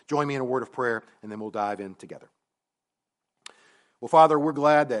Join me in a word of prayer, and then we'll dive in together. Well, Father, we're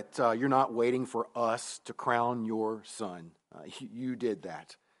glad that you're not waiting for us to crown your Son. You did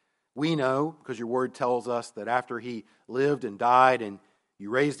that. We know, because your word tells us, that after he lived and died and you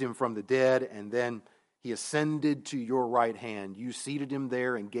raised him from the dead, and then he ascended to your right hand, you seated him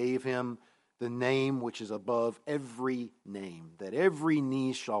there and gave him the name which is above every name, that every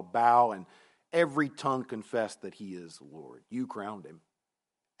knee shall bow and every tongue confess that he is Lord. You crowned him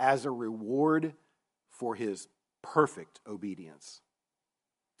as a reward for his perfect obedience.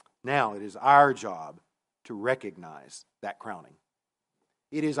 Now it is our job to recognize that crowning.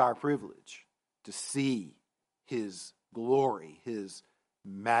 It is our privilege to see his glory, his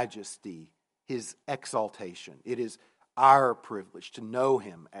majesty, his exaltation. It is our privilege to know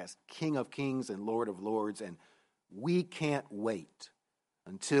him as King of Kings and Lord of Lords, and we can't wait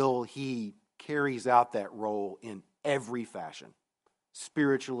until he carries out that role in every fashion,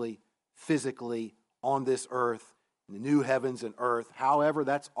 spiritually, physically, on this earth, in the new heavens and earth, however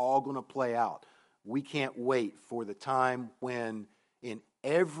that's all going to play out. We can't wait for the time when, in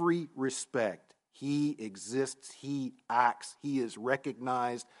every respect, he exists, he acts, he is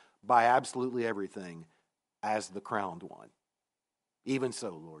recognized by absolutely everything as the crowned one. Even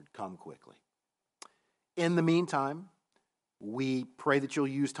so, Lord, come quickly. In the meantime, we pray that you'll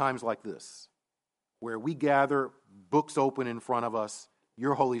use times like this, where we gather, books open in front of us,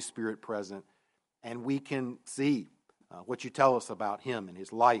 your Holy Spirit present, and we can see what you tell us about him and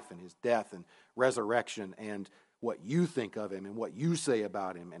his life and his death and resurrection, and what you think of him and what you say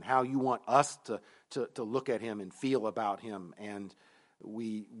about him and how you want us to look at him and feel about him. And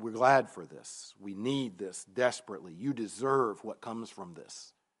we're glad for this. We need this desperately. You deserve what comes from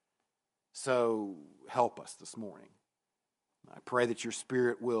this. So help us this morning. I pray that your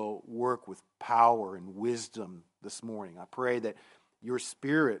Spirit will work with power and wisdom this morning. I pray that your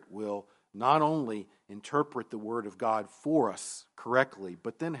Spirit will not only interpret the Word of God for us correctly,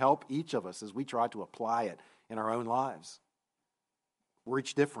 but then help each of us as we try to apply it in our own lives. We're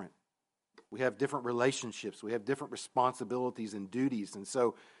each different. We have different relationships. We have different responsibilities and duties. And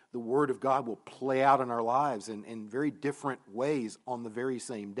so the Word of God will play out in our lives in very different ways on the very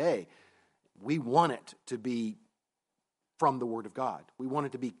same day. We want it to be from the Word of God. We want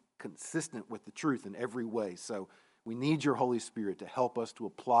it to be consistent with the truth in every way. So we need your Holy Spirit to help us to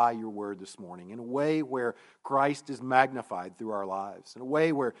apply your word this morning in a way where Christ is magnified through our lives, in a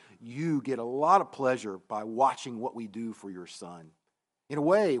way where you get a lot of pleasure by watching what we do for your Son, in a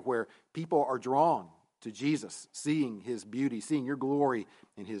way where people are drawn to Jesus, seeing his beauty, seeing your glory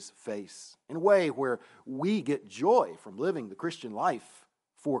in his face, in a way where we get joy from living the Christian life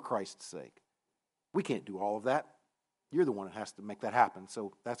for Christ's sake. We can't do all of that. You're the one that has to make that happen.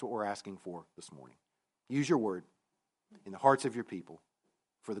 So that's what we're asking for this morning. Use your word in the hearts of your people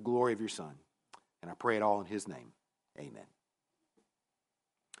for the glory of your Son. And I pray it all in his name. Amen.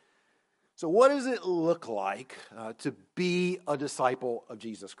 So what does it look like to be a disciple of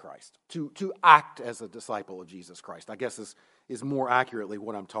Jesus Christ? To act as a disciple of Jesus Christ, I guess is more accurately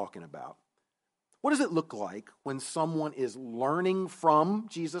what I'm talking about. What does it look like when someone is learning from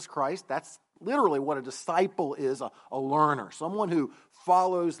Jesus Christ? That's literally what a disciple is, a learner. Someone who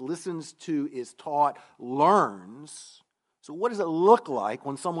follows, listens to, is taught, learns. So what does it look like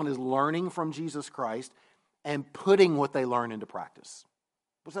when someone is learning from Jesus Christ and putting what they learn into practice?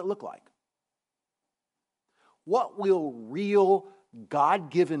 What does that look like? What will real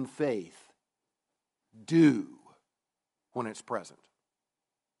God-given faith do when it's present?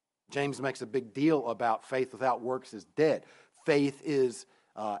 James makes a big deal about faith without works is dead. Faith is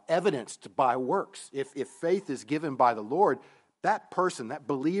evidenced by works. If faith is given by the Lord, that person, that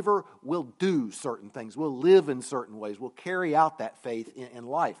believer, will do certain things, will live in certain ways, will carry out that faith in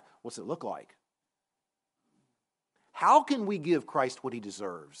life. What's it look like? How can we give Christ what he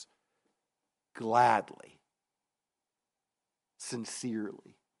deserves? Gladly.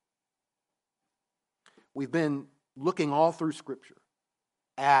 Sincerely. We've been looking all through Scripture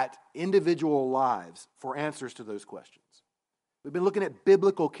at individual lives for answers to those questions. We've been looking at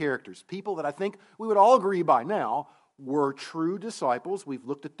biblical characters, people that I think we would all agree by now were true disciples. We've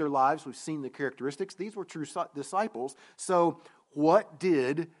looked at their lives. We've seen the characteristics. These were true disciples. So what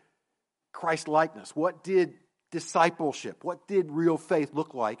did Christ-likeness, what did discipleship, what did real faith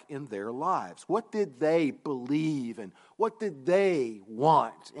look like in their lives? What did they believe, and what did they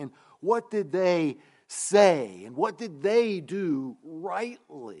want, and what did they say, and what did they do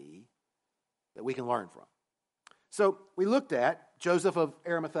rightly that we can learn from? So we looked at Joseph of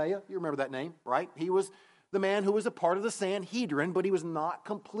Arimathea. You remember that name, right? He was the man who was a part of the Sanhedrin, but he was not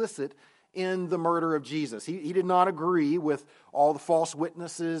complicit in the murder of Jesus. He did not agree with all the false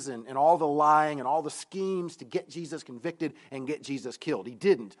witnesses and all the lying and all the schemes to get Jesus convicted and get Jesus killed. He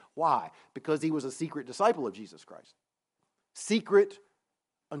didn't. Why? Because he was a secret disciple of Jesus Christ. Secret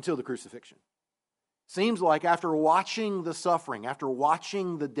until the crucifixion. Seems like after watching the suffering, after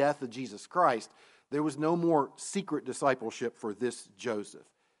watching the death of Jesus Christ, there was no more secret discipleship for this Joseph.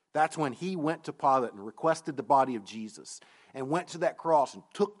 That's when he went to Pilate and requested the body of Jesus and went to that cross and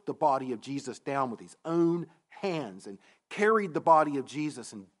took the body of Jesus down with his own hands and carried the body of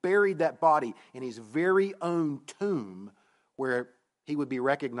Jesus and buried that body in his very own tomb, where he would be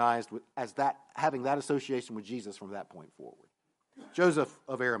recognized as that, having that association with Jesus from that point forward. Joseph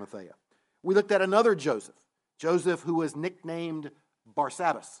of Arimathea. We looked at another Joseph, Joseph who was nicknamed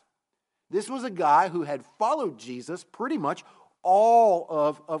Barsabbas. This was a guy who had followed Jesus pretty much all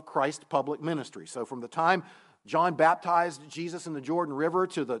of Christ's public ministry. So from the time John baptized Jesus in the Jordan River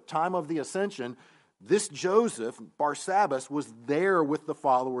to the time of the ascension, this Joseph, Barsabbas, was there with the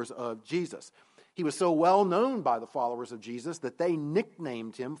followers of Jesus. He was so well known by the followers of Jesus that they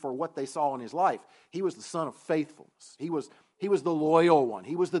nicknamed him for what they saw in his life. He was the son of faithfulness. He was the loyal one.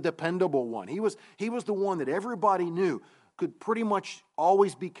 He was the dependable one. He was the one that everybody knew could pretty much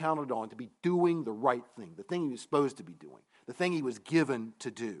always be counted on to be doing the right thing, the thing he was supposed to be doing, the thing he was given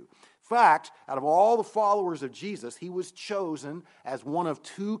to do. In fact, out of all the followers of Jesus, he was chosen as one of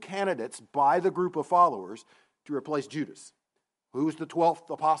two candidates by the group of followers to replace Judas. Who's the 12th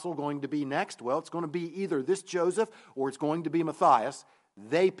apostle going to be next? Well, it's going to be either this Joseph or it's going to be Matthias.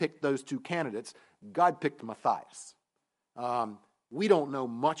 They picked those two candidates. God picked Matthias. We don't know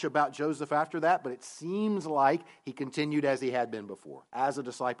much about Joseph after that, but it seems like he continued as he had been before, as a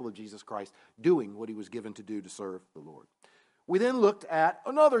disciple of Jesus Christ, doing what he was given to do to serve the Lord. We then looked at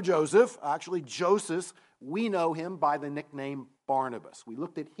another Joseph, actually Joseph. We know him by the nickname Barnabas. We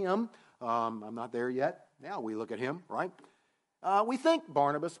looked at him. I'm not there yet. Now we look at him, right? We think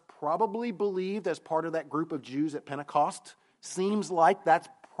Barnabas probably believed as part of that group of Jews at Pentecost. Seems like that's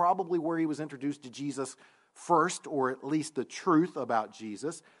probably where he was introduced to Jesus first, or at least the truth about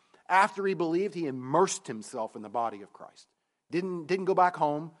Jesus. After he believed, he immersed himself in the body of Christ. Didn't go back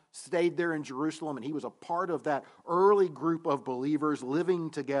home, stayed there in Jerusalem, and he was a part of that early group of believers living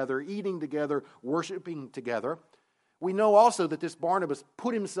together, eating together, worshiping together. We know also that this Barnabas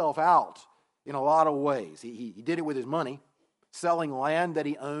put himself out in a lot of ways. He did it with his money, selling land that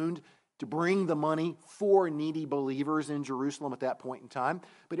he owned to bring the money for needy believers in Jerusalem at that point in time.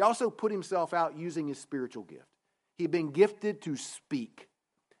 But he also put himself out using his spiritual gift. He had been gifted to speak.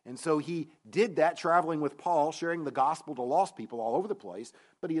 And so he did that traveling with Paul, sharing the gospel to lost people all over the place.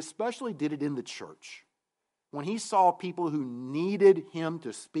 But he especially did it in the church. When he saw people who needed him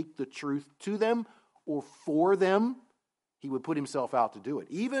to speak the truth to them or for them, he would put himself out to do it.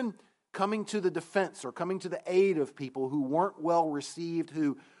 Even coming to the defense or coming to the aid of people who weren't well received,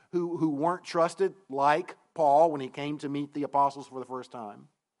 who weren't trusted, like Paul when he came to meet the apostles for the first time.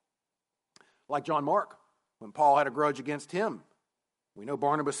 Like John Mark, when Paul had a grudge against him. We know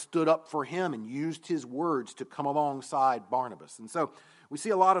Barnabas stood up for him and used his words to come alongside Barnabas. And so we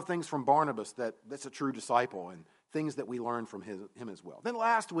see a lot of things from Barnabas that's a true disciple and things that we learn from him as well. Then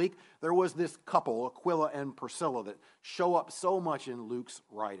last week, there was this couple, Aquila and Priscilla, that show up so much in Luke's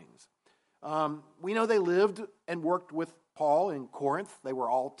writings. We know they lived and worked with Paul in Corinth. They were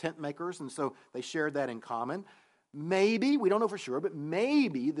all tent makers, and so they shared that in common. Maybe, we don't know for sure, but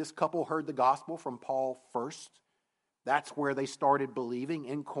maybe this couple heard the gospel from Paul first. That's where they started believing,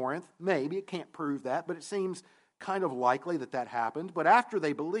 in Corinth. Maybe, it can't prove that, but it seems kind of likely that happened. But after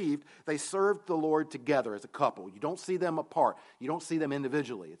they believed, they served the Lord together as a couple. You don't see them apart. You don't see them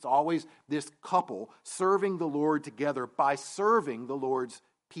individually. It's always this couple serving the Lord together by serving the Lord's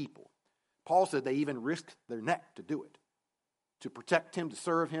people. Paul said they even risked their neck to do it. To protect him, to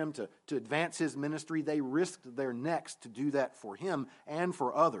serve him, to advance his ministry. They risked their necks to do that for him and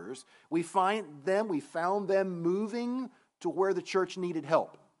for others. We found them moving to where the church needed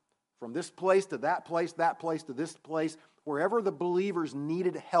help. From this place to that place to this place. Wherever the believers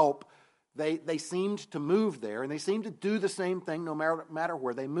needed help, they seemed to move there. And they seemed to do the same thing no matter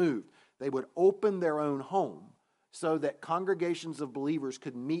where they moved. They would open their own home so that congregations of believers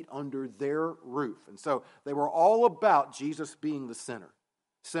could meet under their roof. And so they were all about Jesus being the center.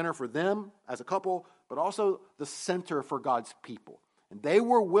 Center for them as a couple, but also the center for God's people. And they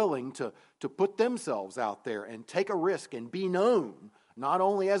were willing to put themselves out there and take a risk and be known, not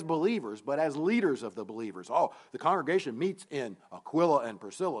only as believers, but as leaders of the believers. Oh, the congregation meets in Aquila and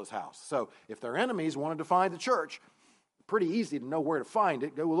Priscilla's house. So if their enemies wanted to find the church, pretty easy to know where to find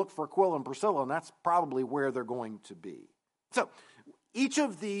it. Go look for Aquila and Priscilla, and that's probably where they're going to be. So Each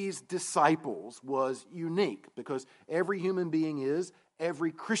of these disciples was unique because every human being is,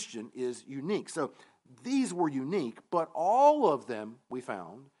 every Christian is unique. So these were unique, but all of them, we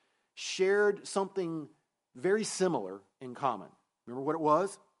found, shared something very similar in common. Remember what it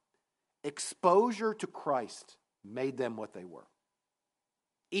was? Exposure to Christ made them what they were.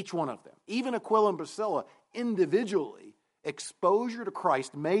 Each one of them. Even Aquila and Priscilla individually, exposure to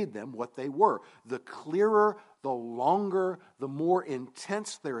Christ made them what they were. The clearer, the longer, the more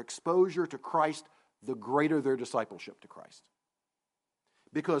intense their exposure to Christ, the greater their discipleship to Christ.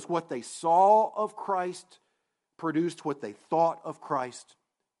 Because what they saw of Christ produced what they thought of Christ,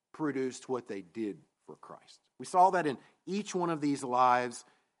 produced what they did for Christ. We saw that in each one of these lives,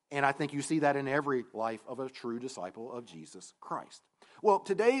 and I think you see that in every life of a true disciple of Jesus Christ. Well,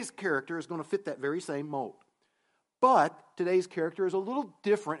 today's character is going to fit that very same mold. But today's character is a little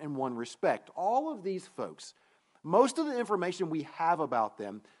different in one respect. All of these folks, most of the information we have about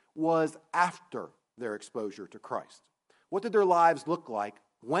them was after their exposure to Christ. What did their lives look like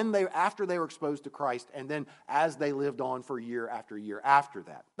after they were exposed to Christ, and then as they lived on for year after year after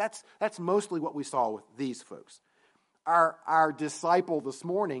that? That's mostly what we saw with these folks. Our disciple this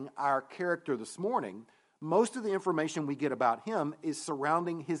morning, our character this morning, most of the information we get about him is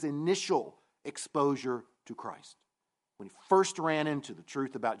surrounding his initial exposure to Christ. When he first ran into the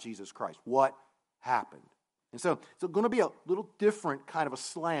truth about Jesus Christ, what happened? And so it's going to be a little different kind of a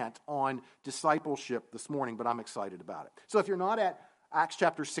slant on discipleship this morning, but I'm excited about it. So if you're not at Acts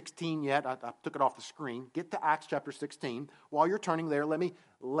chapter 16 yet, I took it off the screen. Get to Acts chapter 16. While you're turning there, let me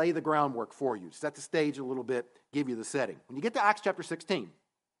lay the groundwork for you, set the stage a little bit, give you the setting. When you get to Acts chapter 16,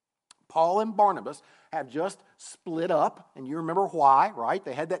 Paul and Barnabas have just split up, and you remember why, right?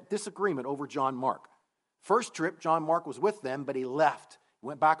 They had that disagreement over John Mark. First trip, John Mark was with them, but he left. He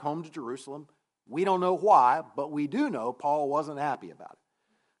went back home to Jerusalem. We don't know why, but we do know Paul wasn't happy about it.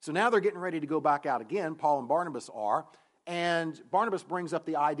 So now they're getting ready to go back out again. Paul and Barnabas are. And Barnabas brings up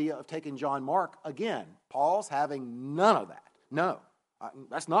the idea of taking John Mark again. Paul's having none of that. No,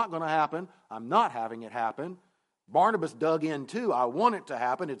 that's not going to happen. I'm not having it happen. Barnabas dug in too. I want it to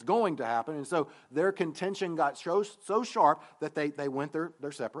happen. It's going to happen. And so their contention got so sharp that they went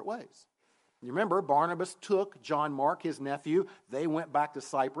their separate ways. You remember, Barnabas took John Mark, his nephew. They went back to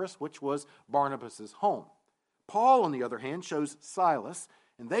Cyprus, which was Barnabas' home. Paul, on the other hand, chose Silas,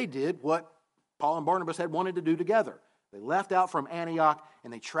 and they did what Paul and Barnabas had wanted to do together. They left out from Antioch,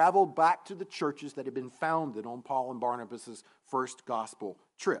 and they traveled back to the churches that had been founded on Paul and Barnabas' first gospel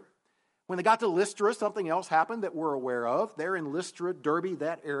trip. When they got to Lystra, something else happened that we're aware of. They're in Lystra, Derbe,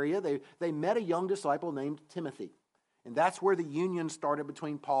 that area. They met a young disciple named Timothy. And that's where the union started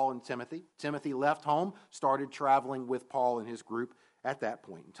between Paul and Timothy. Timothy left home, started traveling with Paul and his group at that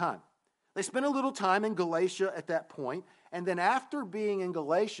point in time. They spent a little time in Galatia at that point, and then after being in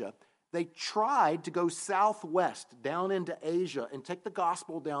Galatia, they tried to go southwest down into Asia and take the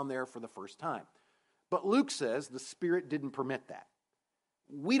gospel down there for the first time. But Luke says the Spirit didn't permit that.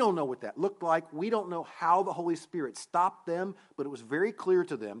 We don't know what that looked like. We don't know how the Holy Spirit stopped them, but it was very clear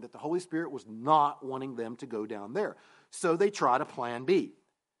to them that the Holy Spirit was not wanting them to go down there. So they tried a plan B.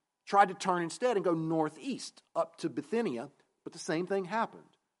 Tried to turn instead and go northeast up to Bithynia, but the same thing happened.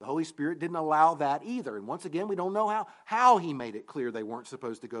 The Holy Spirit didn't allow that either. And once again, we don't know how he made it clear they weren't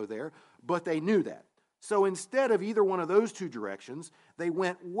supposed to go there, but they knew that. So instead of either one of those two directions, they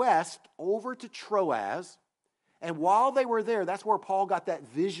went west over to Troas. And while they were there, that's where Paul got that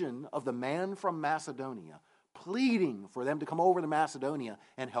vision of the man from Macedonia, pleading for them to come over to Macedonia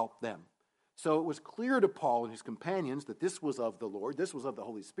and help them. So it was clear to Paul and his companions that this was of the Lord, this was of the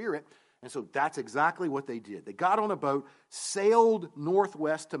Holy Spirit, and so that's exactly what they did. They got on a boat, sailed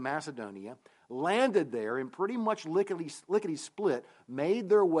northwest to Macedonia, landed there, and pretty much lickety-split, made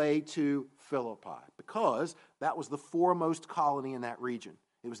their way to Philippi, because that was the foremost colony in that region.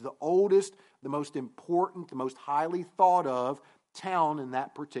 It was the oldest, the most important, the most highly thought of town in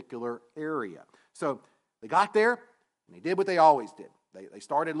that particular area. So they got there, and they did what they always did. They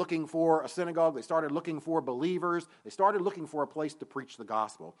started looking for a synagogue. They started looking for believers. They started looking for a place to preach the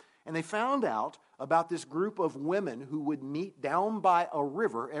gospel. And they found out about this group of women who would meet down by a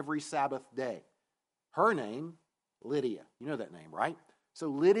river every Sabbath day. Her name, Lydia. You know that name, right? So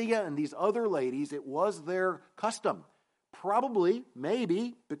Lydia and these other ladies, it was their custom. Probably,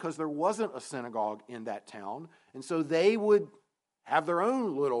 maybe, because there wasn't a synagogue in that town. And so they would have their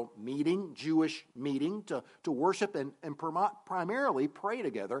own little meeting, Jewish meeting, to worship and primarily pray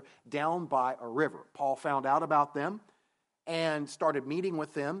together down by a river. Paul found out about them and started meeting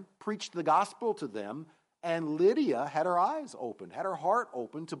with them, preached the gospel to them, And Lydia had her eyes opened, had her heart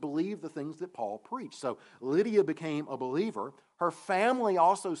open to believe the things that Paul preached. So Lydia became a believer. Her family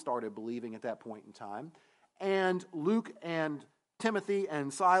also started believing at that point in time. And Luke and Timothy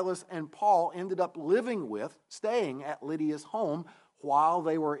and Silas and Paul ended up staying at Lydia's home while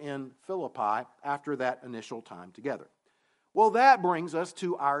they were in Philippi after that initial time together. Well, that brings us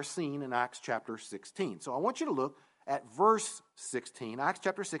to our scene in Acts chapter 16. So I want you to look at verse 16, Acts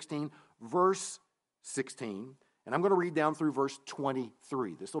chapter 16, verse 16, and I'm going to read down through verse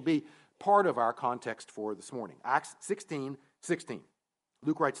 23. This will be part of our context for this morning. Acts 16, 16.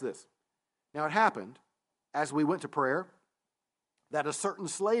 Luke writes this: Now it happened, as we went to prayer, that a certain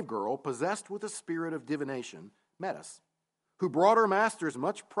slave girl, possessed with a spirit of divination, met us, who brought her masters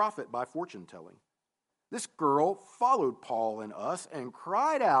much profit by fortune-telling. This girl followed Paul and us and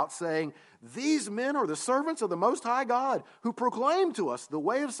cried out, saying, These men are the servants of the Most High God, who proclaim to us the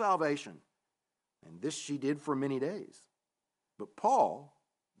way of salvation. And this she did for many days. But Paul,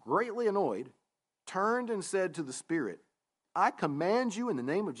 greatly annoyed, turned and said to the spirit, I command you in the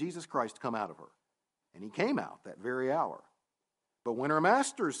name of Jesus Christ to come out of her. And he came out that very hour. But when her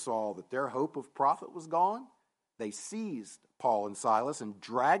masters saw that their hope of profit was gone, they seized Paul and Silas and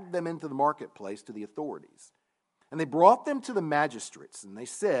dragged them into the marketplace to the authorities. And they brought them to the magistrates, and they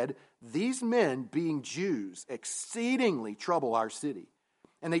said, These men, being Jews, exceedingly trouble our city.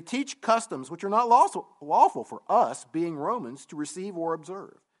 And they teach customs which are not lawful for us, being Romans, to receive or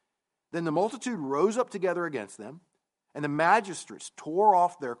observe. Then the multitude rose up together against them, and the magistrates tore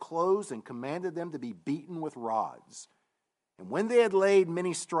off their clothes and commanded them to be beaten with rods. And when they had laid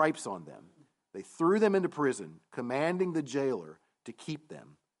many stripes on them, they threw them into prison, commanding the jailer to keep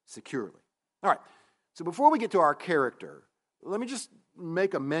them securely. All right, so before we get to our character, let me just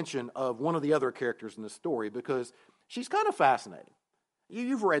make a mention of one of the other characters in the story, because she's kind of fascinating.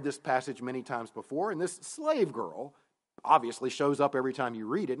 You've read this passage many times before, and this slave girl obviously shows up every time you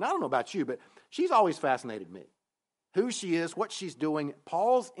read it. And I don't know about you, but she's always fascinated me. Who she is, what she's doing,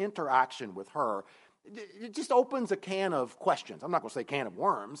 Paul's interaction with her, it just opens a can of questions. I'm not going to say can of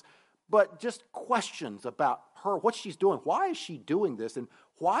worms, but just questions about her, what she's doing. Why is she doing this? And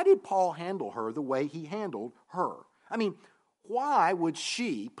why did Paul handle her the way he handled her? I mean, why would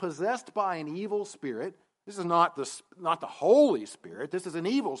she, possessed by an evil spirit, this is not the Holy Spirit, this is an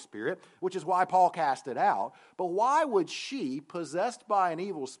evil spirit, which is why Paul cast it out, but why would she, possessed by an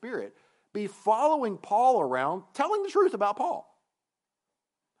evil spirit, be following Paul around, telling the truth about Paul?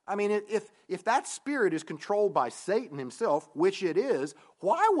 I mean, if that spirit is controlled by Satan himself, which it is,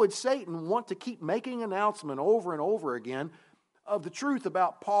 why would Satan want to keep making an announcement over and over again of the truth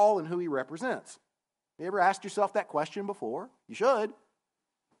about Paul and who he represents? You ever asked yourself that question before? You should.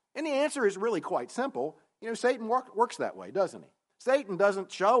 And the answer is really quite simple. You know, Satan works that way, doesn't he? Satan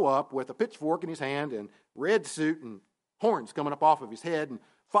doesn't show up with a pitchfork in his hand and red suit and horns coming up off of his head and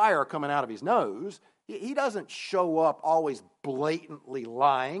fire coming out of his nose. He doesn't show up always blatantly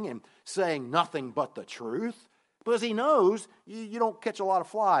lying and saying nothing but the truth, because he knows you don't catch a lot of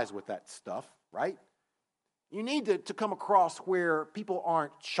flies with that stuff, right? You need to come across where people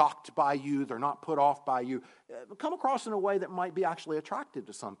aren't shocked by you, they're not put off by you. Come across in a way that might be actually attractive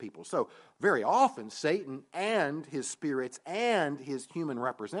to some people. So very often, Satan and his spirits and his human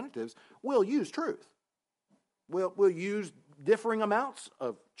representatives will use truth. Will use differing amounts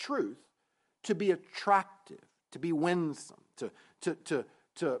of truth to be attractive, to be winsome,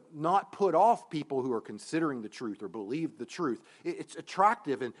 to not put off people who are considering the truth or believe the truth. It's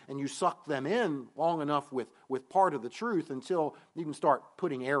attractive, and you suck them in long enough with part of the truth until you can start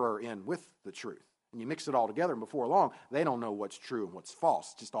putting error in with the truth. And you mix it all together, and before long, they don't know what's true and what's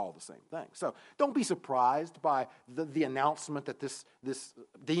false. It's just all the same thing. So don't be surprised by the announcement that this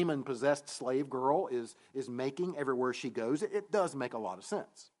demon-possessed slave girl is making everywhere she goes. It does make a lot of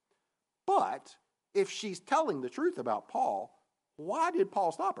sense. But if she's telling the truth about Paul, why did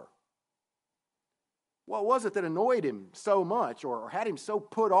Paul stop her? What was it that annoyed him so much or had him so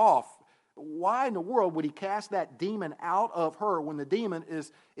put off? Why in the world would he cast that demon out of her when the demon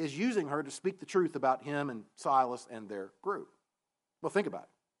is using her to speak the truth about him and Silas and their group? Well, think about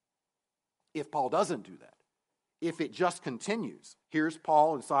it. If Paul doesn't do that, if it just continues, here's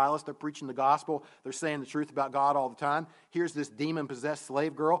Paul and Silas, they're preaching the gospel, they're saying the truth about God all the time. Here's this demon-possessed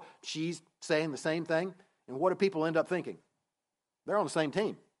slave girl, she's saying the same thing. And what do people end up thinking? They're on the same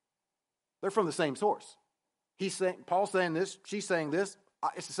team. They're from the same source. Paul's saying this, she's saying this,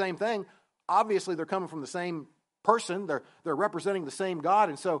 it's the same thing. Obviously, they're coming from the same person. They're representing the same God.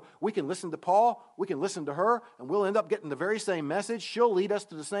 And so we can listen to Paul, we can listen to her, and we'll end up getting the very same message. She'll lead us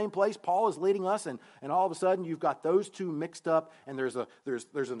to the same place. Paul is leading us, and all of a sudden you've got those two mixed up, and there's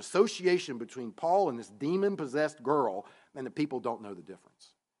an association between Paul and this demon-possessed girl, and the people don't know the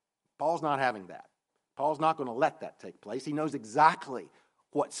difference. Paul's not having that. Paul's not going to let that take place. He knows exactly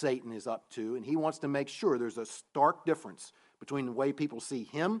what Satan is up to, and he wants to make sure there's a stark difference between the way people see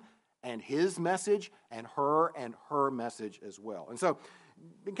him and his message and her message as well. And so,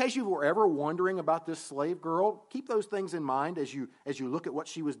 in case you were ever wondering about this slave girl, keep those things in mind as you look at what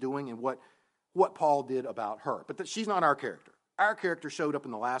she was doing and what Paul did about her. But she's not our character. Our character showed up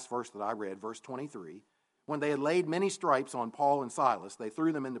in the last verse that I read, verse 23. When they had laid many stripes on Paul and Silas, they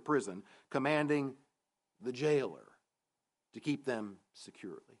threw them into prison, commanding the jailer to keep them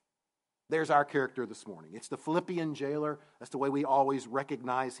securely. There's our character this morning. It's the Philippian jailer. That's the way we always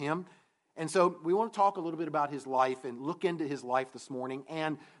recognize him. And so we want to talk a little bit about his life and look into his life this morning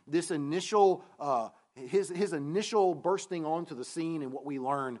and this initial, his initial bursting onto the scene and what we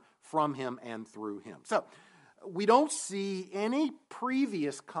learn from him and through him. So we don't see any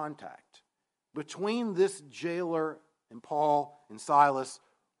previous contact between this jailer and Paul and Silas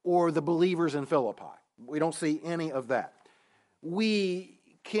or the believers in Philippi. We don't see any of that. We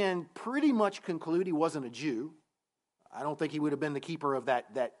can pretty much conclude he wasn't a Jew. I don't think he would have been the keeper of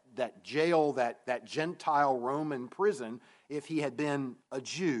that jail, that Gentile Roman prison, if he had been a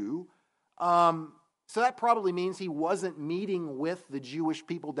Jew. So that probably means he wasn't meeting with the Jewish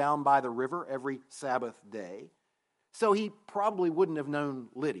people down by the river every Sabbath day. So he probably wouldn't have known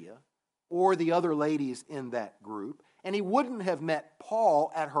Lydia or the other ladies in that group. And he wouldn't have met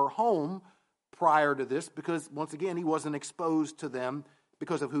Paul at her home prior to this because, once again, he wasn't exposed to them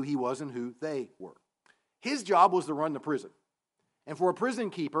because of who he was and who they were. His job was to run the prison. And for a prison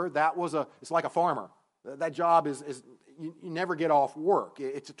keeper, it's like a farmer. That job is you never get off work.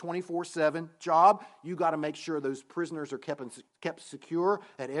 It's a 24/7 job. You got to make sure those prisoners are kept secure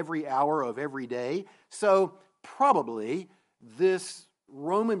at every hour of every day. So probably this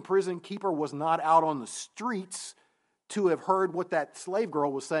Roman prison keeper was not out on the streets to have heard what that slave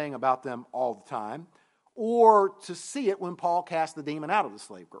girl was saying about them all the time, or to see it when Paul cast the demon out of the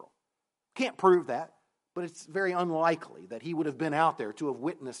slave girl. Can't prove that, but it's very unlikely that he would have been out there to have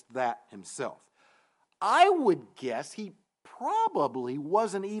witnessed that himself. I would guess he probably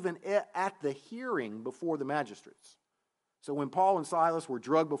wasn't even at the hearing before the magistrates. So when Paul and Silas were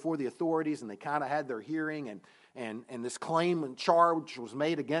drugged before the authorities and they kind of had their hearing and this claim and charge was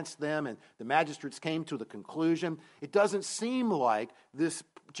made against them and the magistrates came to the conclusion, it doesn't seem like this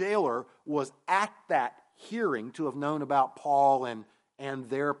jailer was at that hearing to have known about Paul and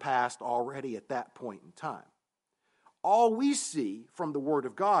their past already at that point in time. All we see from the Word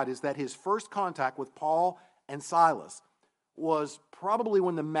of God is that his first contact with Paul and Silas was probably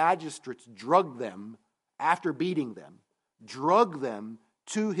when the magistrates drugged them after beating them, drugged them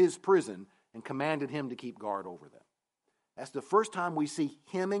to his prison, and commanded him to keep guard over them. That's the first time we see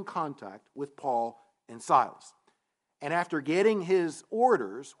him in contact with Paul and Silas. And after getting his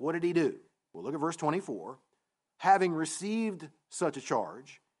orders, what did he do? Well, look at verse 24. Having received such a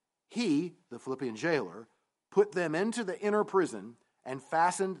charge, he, the Philippian jailer, put them into the inner prison and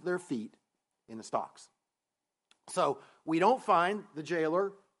fastened their feet in the stocks. So we don't find the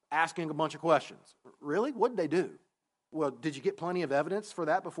jailer asking a bunch of questions. Really? What did they do? Well, did you get plenty of evidence for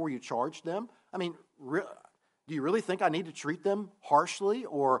that before you charged them? I mean, do you really think I need to treat them harshly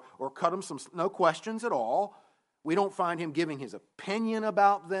or cut them no questions at all? We don't find him giving his opinion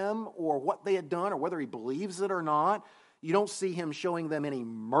about them or what they had done or whether he believes it or not. You don't see him showing them any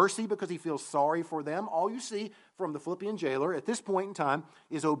mercy because he feels sorry for them. All you see from the Philippian jailer at this point in time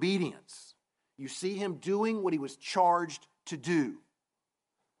is obedience. You see him doing what he was charged to do.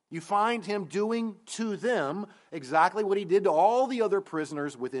 You find him doing to them exactly what he did to all the other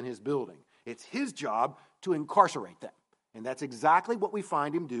prisoners within his building. It's his job to incarcerate them. And that's exactly what we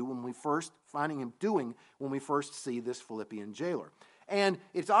find him do when we first see this Philippian jailer. And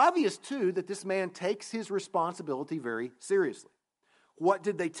it's obvious, too, that this man takes his responsibility very seriously. What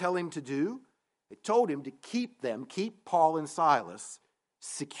did they tell him to do? They told him to keep Paul and Silas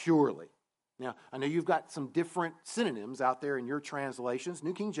securely. Now, I know you've got some different synonyms out there in your translations.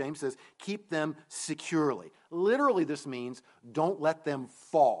 New King James says, keep them securely. Literally, this means don't let them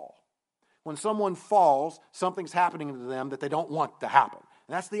fall. When someone falls, something's happening to them that they don't want to happen.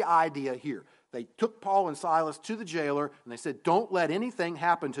 And that's the idea here. They took Paul and Silas to the jailer, and they said, don't let anything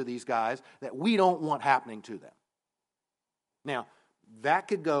happen to these guys that we don't want happening to them. Now, that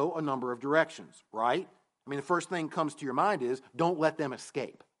could go a number of directions, right? I mean, the first thing comes to your mind is, don't let them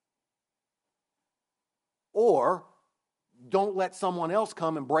escape. Or don't let someone else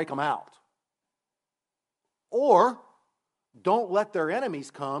come and break them out. Or don't let their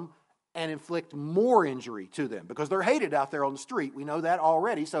enemies come and inflict more injury to them because they're hated out there on the street. We know that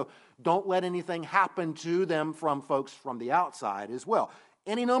already. So don't let anything happen to them from folks from the outside as well.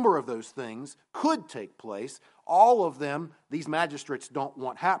 Any number of those things could take place. All of them, these magistrates don't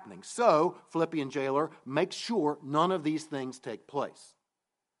want happening. So Philippian jailer makes sure none of these things take place.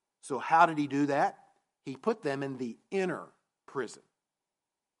 So how did he do that? He put them in the inner prison.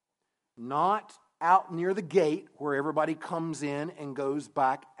 Not out near the gate where everybody comes in and goes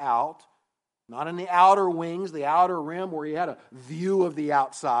back out. Not in the outer wings, the outer rim where he had a view of the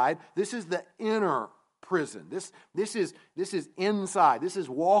outside. This is the inner prison. This is inside. This is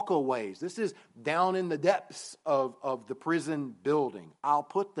walkaways. This is down in the depths of the prison building. I'll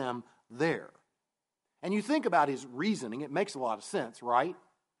put them there. And you think about his reasoning, it makes a lot of sense, right?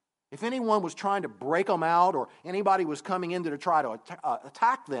 If anyone was trying to break them out or anybody was coming in to try to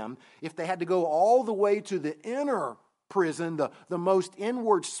attack them, if they had to go all the way to the inner prison, the most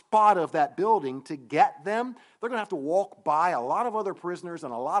inward spot of that building to get them, they're going to have to walk by a lot of other prisoners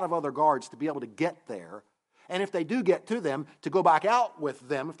and a lot of other guards to be able to get there. And if they do get to them, to go back out with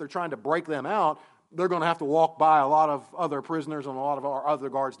them, if they're trying to break them out, they're going to have to walk by a lot of other prisoners and a lot of our other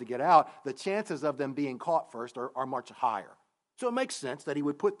guards to get out. The chances of them being caught first are much higher. So it makes sense that he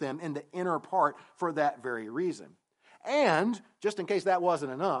would put them in the inner part for that very reason. And, just in case that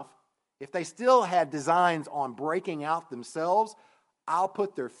wasn't enough, if they still had designs on breaking out themselves, I'll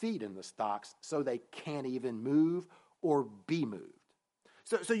put their feet in the stocks so they can't even move or be moved.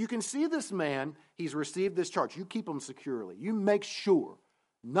 So you can see this man, he's received this charge. You keep them securely. You make sure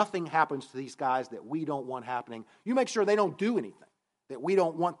nothing happens to these guys that we don't want happening. You make sure they don't do anything that we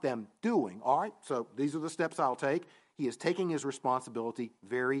don't want them doing. All right, so these are the steps I'll take. He is taking his responsibility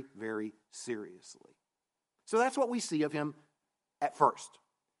very, very seriously. So that's what we see of him at first.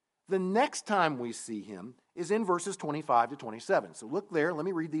 The next time we see him is in verses 25 to 27. So look there. Let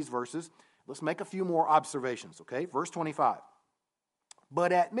me read these verses. Let's make a few more observations, okay? Verse 25.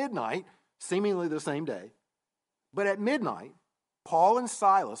 But at midnight, seemingly the same day, but at midnight, Paul and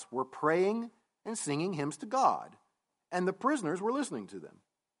Silas were praying and singing hymns to God, and the prisoners were listening to them.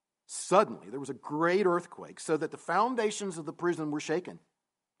 Suddenly, there was a great earthquake, so that the foundations of the prison were shaken.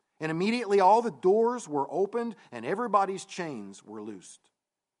 And immediately all the doors were opened, and everybody's chains were loosed.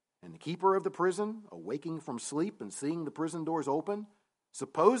 And the keeper of the prison, awaking from sleep and seeing the prison doors open,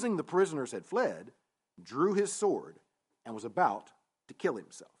 supposing the prisoners had fled, drew his sword and was about to kill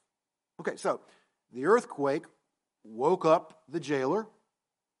himself. Okay, so the earthquake woke up the jailer.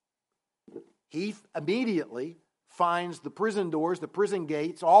 He immediately finds the prison doors, the prison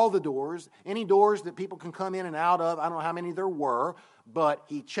gates, all the doors, any doors that people can come in and out of. I don't know how many there were, but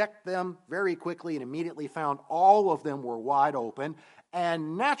he checked them very quickly and immediately found all of them were wide open.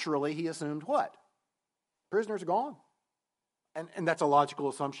 And naturally, he assumed what? Prisoners are gone. And that's a logical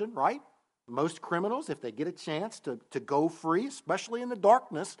assumption, right? Most criminals, if they get a chance to go free, especially in the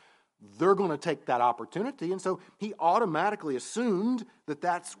darkness, they're going to take that opportunity. And so he automatically assumed that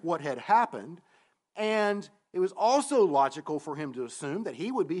that's what had happened. And it was also logical for him to assume that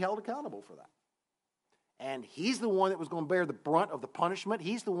he would be held accountable for that. And he's the one that was going to bear the brunt of the punishment.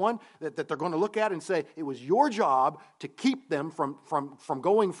 He's the one that they're going to look at and say, it was your job to keep them from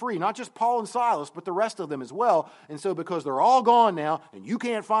going free. Not just Paul and Silas, but the rest of them as well. And so because they're all gone now and you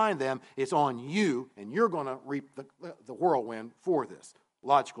can't find them, it's on you and you're going to reap the whirlwind for this.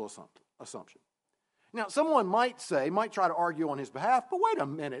 Logical assumption. Now, someone might try to argue on his behalf, but wait a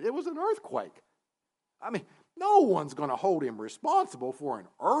minute, it was an earthquake. I mean, no one's going to hold him responsible for an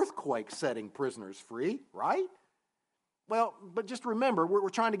earthquake setting prisoners free, right? Well, but just remember, we're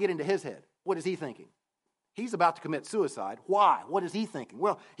trying to get into his head. What is he thinking? He's about to commit suicide. Why? What is he thinking?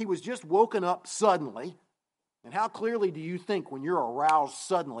 Well, he was just woken up suddenly. And how clearly do you think when you're aroused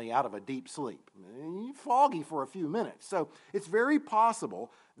suddenly out of a deep sleep? You're foggy for a few minutes. So it's very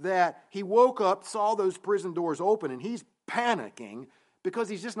possible that he woke up, saw those prison doors open, and he's panicking because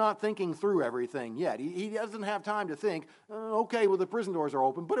he's just not thinking through everything yet. He doesn't have time to think, okay, well, the prison doors are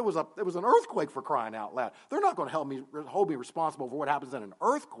open, but it was an earthquake, for crying out loud. They're not going to hold me responsible for what happens in an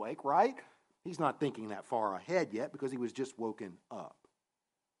earthquake, right? He's not thinking that far ahead yet because he was just woken up.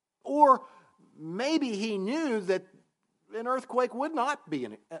 Or maybe he knew that an earthquake would not be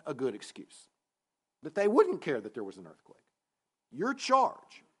a good excuse, that they wouldn't care that there was an earthquake. Your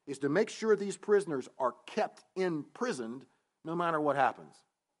charge is to make sure these prisoners are kept imprisoned no matter what happens.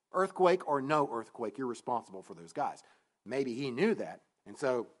 Earthquake or no earthquake, you're responsible for those guys. Maybe he knew that, and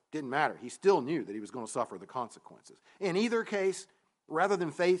so it didn't matter. He still knew that he was going to suffer the consequences. In either case, Rather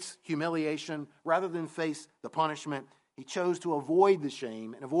than face humiliation, rather than face the punishment, he chose to avoid the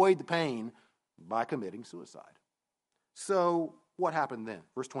shame and avoid the pain by committing suicide. So what happened then?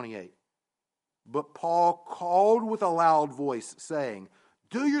 Verse 28. But Paul called with a loud voice, saying,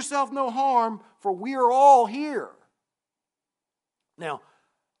 "Do yourself no harm, for we are all here." Now,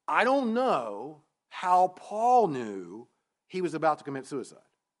 I don't know how Paul knew he was about to commit suicide.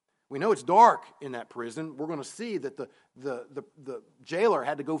 We know it's dark in that prison. We're going to see that the jailer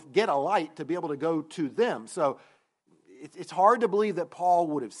had to go get a light to be able to go to them. So it's hard to believe that Paul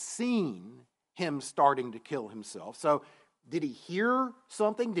would have seen him starting to kill himself. So did he hear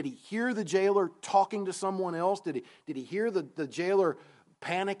something? Did he hear the jailer talking to someone else? Did he hear the jailer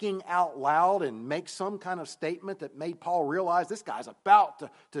panicking out loud and make some kind of statement that made Paul realize this guy's about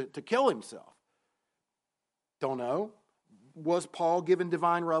to kill himself? Don't know. Was Paul given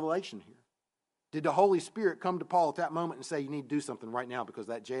divine revelation here? Did the Holy Spirit come to Paul at that moment and say, you need to do something right now because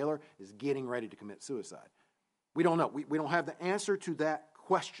that jailer is getting ready to commit suicide? We don't know. We don't have the answer to that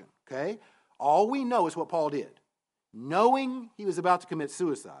question, okay? All we know is what Paul did. Knowing he was about to commit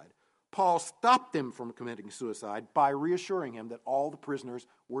suicide, Paul stopped him from committing suicide by reassuring him that all the prisoners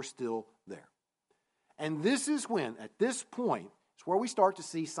were still there. And this is when, at this point, it's where we start to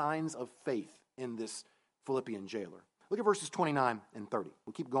see signs of faith in this Philippian jailer. Look at verses 29 and 30.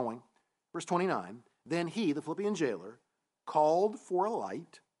 We'll keep going. Verse 29, then he, the Philippian jailer, called for a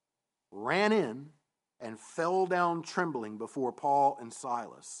light, ran in, and fell down trembling before Paul and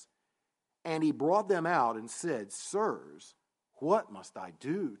Silas. And he brought them out and said, "Sirs, what must I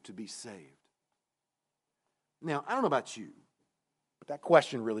do to be saved?" Now, I don't know about you, but that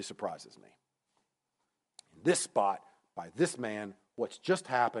question really surprises me. In this spot, by this man, what's just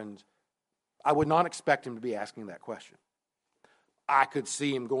happened, I would not expect him to be asking that question. I could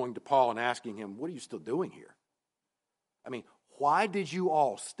see him going to Paul and asking him, "What are you still doing here? I mean, why did you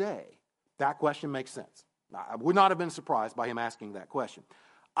all stay?" That question makes sense. I would not have been surprised by him asking that question.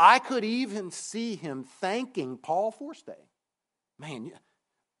 I could even see him thanking Paul for staying. Man,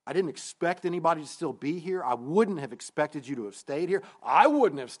 I didn't expect anybody to still be here. I wouldn't have expected you to have stayed here. I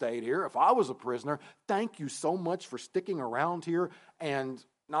wouldn't have stayed here if I was a prisoner. Thank you so much for sticking around here and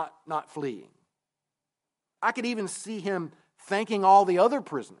not fleeing. I could even see him thanking all the other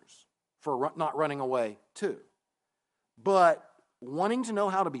prisoners for not running away too. But wanting to know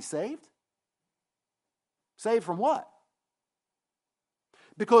how to be saved? Saved from what?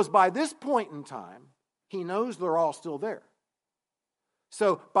 Because by this point in time, he knows they're all still there.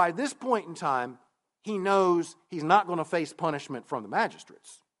 So by this point in time, he knows he's not going to face punishment from the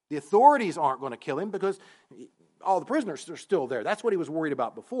magistrates. The authorities aren't going to kill him because all the prisoners are still there. That's what he was worried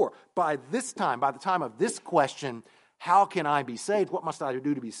about before. By this time, by the time of this question, how can I be saved? What must I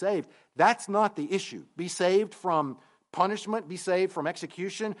do to be saved? That's not the issue. Be saved from punishment, be saved from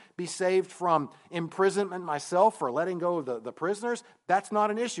execution, be saved from imprisonment myself for letting go of the prisoners. That's not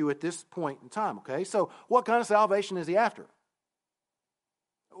an issue at this point in time, okay? So what kind of salvation is he after?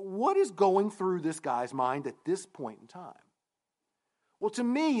 What is going through this guy's mind at this point in time? Well, to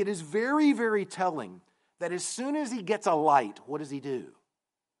me, it is very, very telling that as soon as he gets a light, what does he do?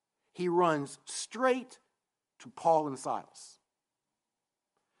 He runs straight to Paul and Silas.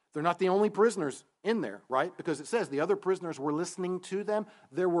 They're not the only prisoners in there, right? Because it says the other prisoners were listening to them.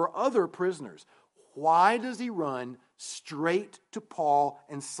 There were other prisoners. Why does he run straight to Paul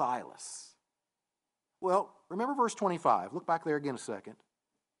and Silas? Well, remember verse 25. Look back there again a second.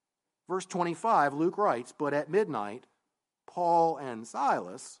 Verse 25, Luke writes, "But at midnight, Paul and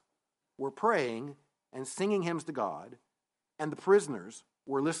Silas were praying and singing hymns to God, and the prisoners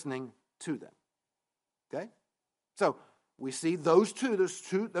were listening to them." Okay? So we see those two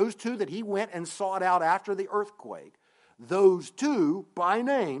that he went and sought out after the earthquake. Those two, by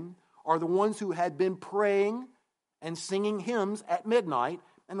name, are the ones who had been praying and singing hymns at midnight.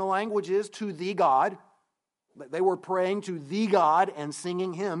 And the language is to the God. They were praying to the God and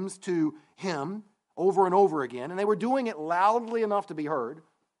singing hymns to him over and over again. And they were doing it loudly enough to be heard.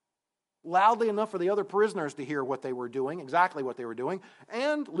 Loudly enough for the other prisoners to hear what they were doing, exactly what they were doing.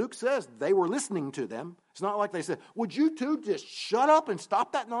 And Luke says they were listening to them. It's not like they said, "Would you two just shut up and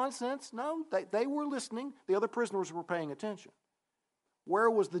stop that nonsense?" No, they were listening. The other prisoners were paying attention. Where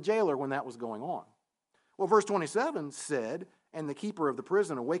was the jailer when that was going on? Well, verse 27 said, "And the keeper of the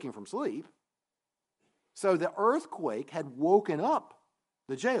prison awaking from sleep." So the earthquake had woken up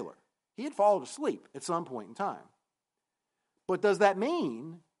the jailer. He had fallen asleep at some point in time. But does that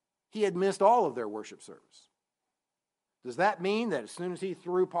mean he had missed all of their worship service? Does that mean that as soon as he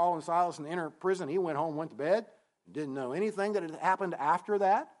threw Paul and Silas in the inner prison, he went home, went to bed, didn't know anything that had happened after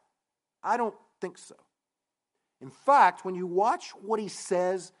that? I don't think so. In fact, when you watch what he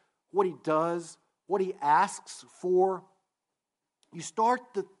says, what he does, what he asks for, you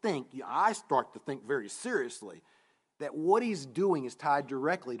start to think, I start to think very seriously, that what he's doing is tied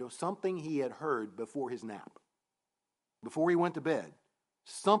directly to something he had heard before his nap, before he went to bed.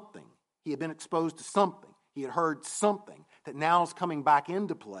 Something. He had been exposed to something. He had heard something that now is coming back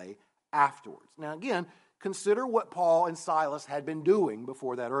into play afterwards. Now again, consider what Paul and Silas had been doing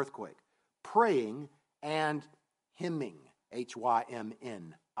before that earthquake. Praying and hymning.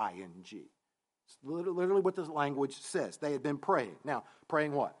 Hymning. It's literally what the language says. They had been praying. Now,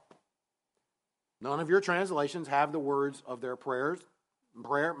 praying what? None of your translations have the words of their prayers.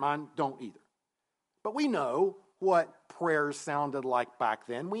 Mine don't either. But we know what prayers sounded like back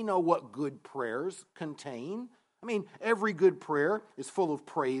then. We know what good prayers contain. I mean, every good prayer is full of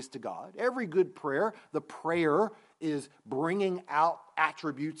praise to God. Every good prayer, the prayer is bringing out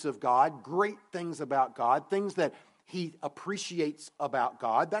attributes of God, great things about God, things that he appreciates about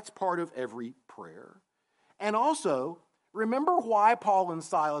God. That's part of every prayer. And also, remember why Paul and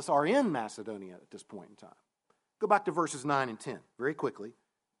Silas are in Macedonia at this point in time. Go back to verses 9 and 10 very quickly.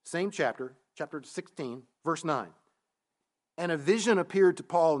 Same chapter, chapter 16, verse 9. And a vision appeared to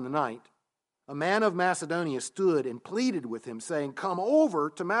Paul in the night. A man of Macedonia stood and pleaded with him, saying, "Come over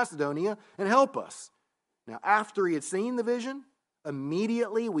to Macedonia and help us." Now, after he had seen the vision,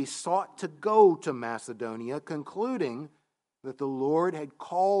 immediately we sought to go to Macedonia, concluding that the Lord had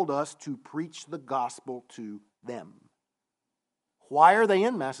called us to preach the gospel to them. Why are they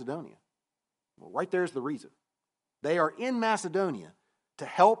in Macedonia? Well, right there's the reason. They are in Macedonia to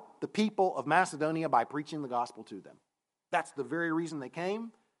help the people of Macedonia by preaching the gospel to them. That's the very reason they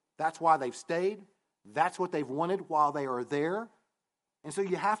came. That's why they've stayed. That's what they've wanted while they are there. And so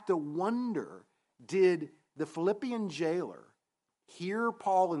you have to wonder, did the Philippian jailer hear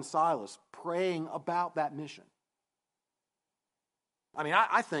Paul and Silas praying about that mission? I mean,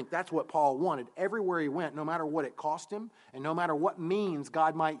 I think that's what Paul wanted everywhere he went, no matter what it cost him, and no matter what means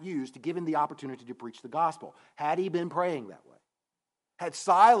God might use to give him the opportunity to preach the gospel. Had he been praying that way? Had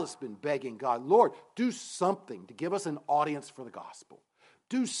Silas been begging God, Lord, do something to give us an audience for the gospel.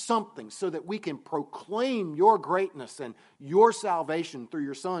 Do something so that we can proclaim your greatness and your salvation through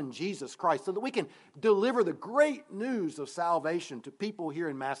your Son, Jesus Christ, so that we can deliver the great news of salvation to people here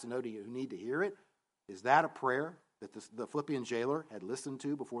in Macedonia who need to hear it. Is that a prayer that the Philippian jailer had listened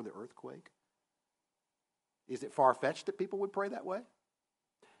to before the earthquake? Is it far-fetched that people would pray that way?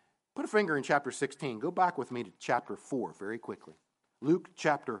 Put a finger in chapter 16. Go back with me to chapter 4 very quickly. Luke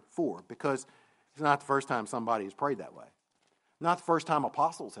chapter 4, because it's not the first time somebody has prayed that way. Not the first time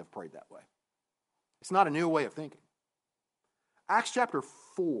apostles have prayed that way. It's not a new way of thinking. Acts chapter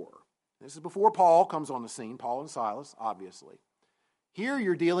 4. This is before Paul comes on the scene, Paul and Silas, obviously. Here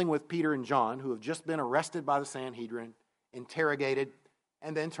you're dealing with Peter and John, who have just been arrested by the Sanhedrin, interrogated,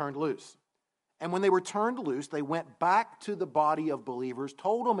 and then turned loose. And when they were turned loose, they went back to the body of believers,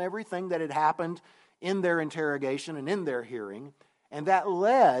 told them everything that had happened in their interrogation and in their hearing, and that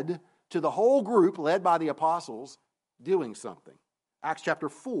led to the whole group, led by the apostles, doing something. Acts chapter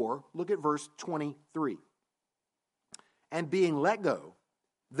 4, look at verse 23. And being let go,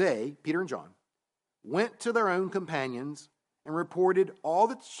 they, Peter and John, went to their own companions and reported all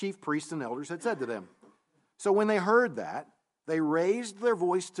that the chief priests and elders had said to them. So when they heard that, they raised their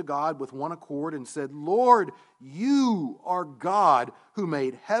voice to God with one accord and said, Lord, you are God who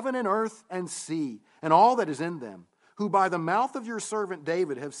made heaven and earth and sea and all that is in them, who by the mouth of your servant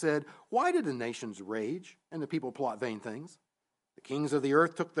David have said, why did the nations rage and the people plot vain things? The kings of the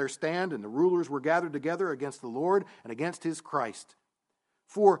earth took their stand, and the rulers were gathered together against the Lord and against his Christ.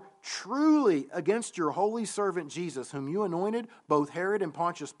 For truly against your holy servant Jesus, whom you anointed, both Herod and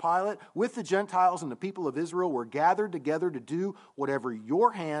Pontius Pilate, with the Gentiles and the people of Israel, were gathered together to do whatever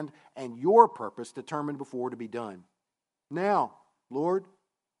your hand and your purpose determined before to be done. Now, Lord,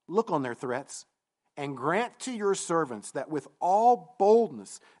 look on their threats, and grant to your servants that with all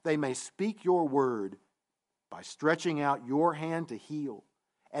boldness they may speak your word by stretching out your hand to heal,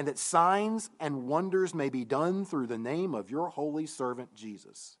 and that signs and wonders may be done through the name of your holy servant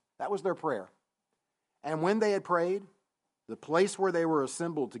Jesus. That was their prayer. And when they had prayed, the place where they were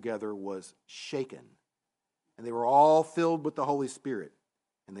assembled together was shaken, and they were all filled with the Holy Spirit,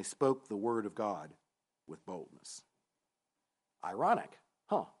 and they spoke the word of God with boldness. Ironic,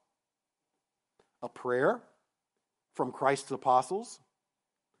 huh? A prayer from Christ's apostles,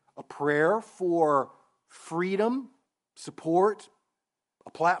 a prayer for freedom, support,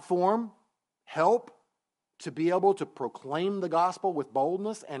 a platform, help to be able to proclaim the gospel with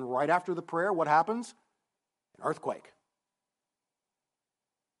boldness, and right after the prayer, what happens? An earthquake.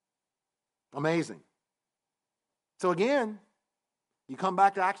 Amazing. So again, you come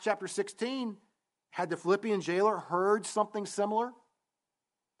back to Acts chapter 16. Had the Philippian jailer heard something similar?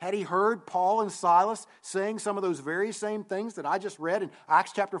 Had he heard Paul and Silas saying some of those very same things that I just read in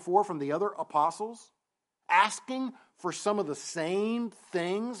Acts chapter 4 from the other apostles? Asking for some of the same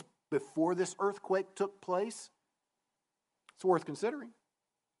things before this earthquake took place? It's worth considering.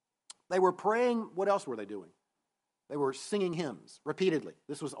 They were praying. What else were they doing? They were singing hymns repeatedly.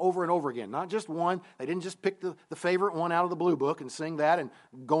 This was over and over again. Not just one. They didn't just pick the favorite one out of the blue book and sing that and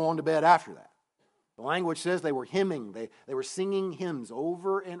go on to bed after that. The language says they were hymning. They were singing hymns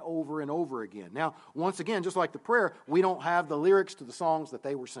over and over and over again. Now, once again, just like the prayer, we don't have the lyrics to the songs that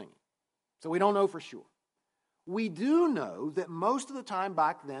they were singing. So we don't know for sure. We do know that most of the time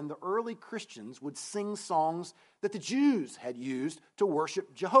back then, the early Christians would sing songs that the Jews had used to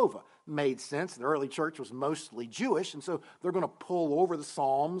worship Jehovah. Made sense. The early church was mostly Jewish, and so they're going to pull over the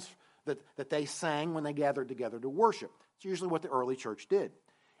psalms that they sang when they gathered together to worship. It's usually what the early church did.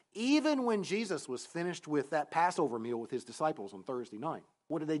 Even when Jesus was finished with that Passover meal with his disciples on Thursday night,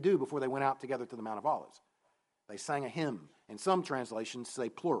 what did they do before they went out together to the Mount of Olives? They sang a hymn, and some translations say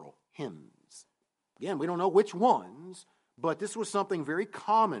plural, hymns. Again, we don't know which ones, but this was something very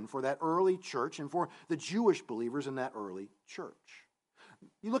common for that early church and for the Jewish believers in that early church.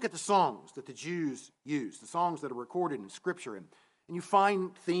 You look at the songs that the Jews used, the songs that are recorded in Scripture, and you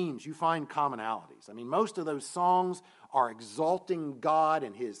find themes, you find commonalities. I mean, most of those songs are exalting God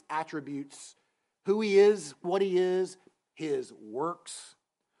and his attributes, who he is, what he is, his works.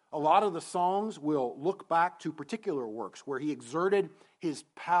 A lot of the songs will look back to particular works where he exerted his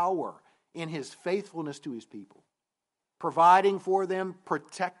power in his faithfulness to his people, providing for them,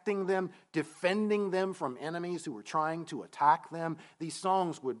 protecting them, defending them from enemies who were trying to attack them. These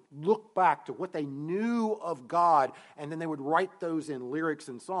songs would look back to what they knew of God, and then they would write those in lyrics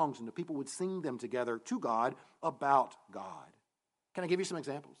and songs, and the people would sing them together to God about God. Can I give you some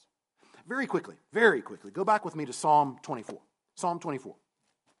examples? Very quickly, go back with me to Psalm 24. Psalm 24.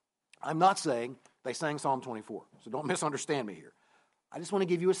 I'm not saying they sang Psalm 24, so don't misunderstand me here. I just want to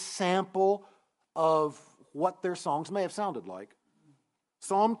give you a sample of what their songs may have sounded like.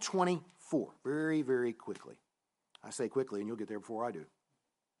 Psalm 24, very, very quickly. I say quickly, and you'll get there before I do.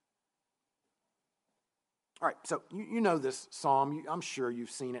 All right, so you know this psalm. I'm sure you've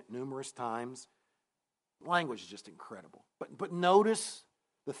seen it numerous times. Language is just incredible. But notice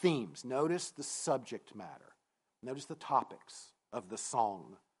the themes. Notice the subject matter. Notice the topics of the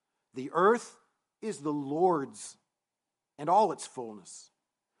song. The earth is the Lord's and all its fullness,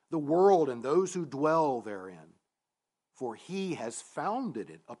 the world and those who dwell therein. For he has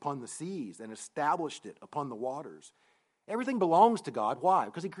founded it upon the seas and established it upon the waters. Everything belongs to God. Why?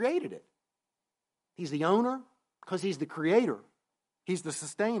 Because he created it. He's the owner because he's the creator. He's the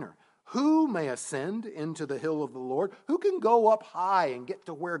sustainer. Who may ascend into the hill of the Lord? Who can go up high and get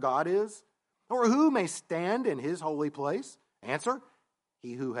to where God is? Or who may stand in his holy place? Answer,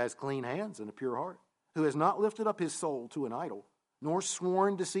 he who has clean hands and a pure heart, who has not lifted up his soul to an idol, nor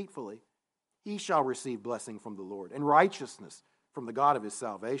sworn deceitfully. He shall receive blessing from the Lord and righteousness from the God of his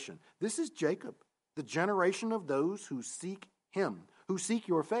salvation. This is Jacob, the generation of those who seek him, who seek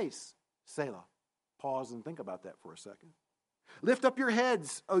your face. Selah. Pause and think about that for a second. Lift up your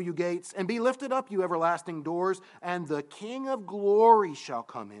heads, O you gates, and be lifted up, you everlasting doors, and the King of glory shall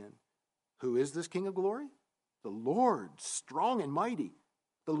come in. Who is this King of glory? The Lord, strong and mighty.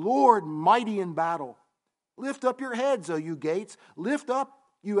 The Lord, mighty in battle. Lift up your heads, O you gates. Lift up,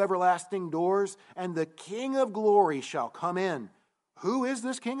 you everlasting doors, and the King of glory shall come in. Who is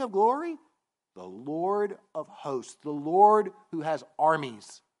this King of glory? The Lord of hosts, the Lord who has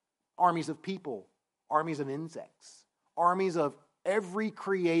armies, armies of people, armies of insects, armies of every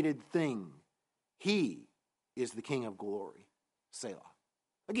created thing. He is the King of glory. Selah.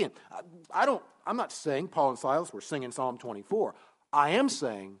 Again, I'm not saying Paul and Silas were singing Psalm 24. I am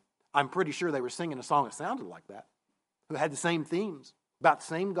saying I'm pretty sure they were singing a song that sounded like that, who had the same themes, about the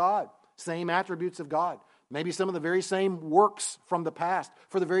same God, same attributes of God, maybe some of the very same works from the past,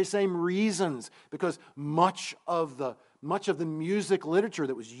 for the very same reasons, because much of the music literature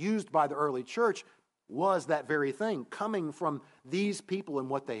that was used by the early church was that very thing, coming from these people and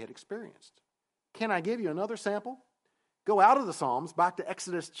what they had experienced. Can I give you another sample? Go out of the Psalms back to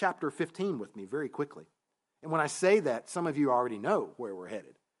Exodus chapter 15 with me very quickly. And when I say that, some of you already know where we're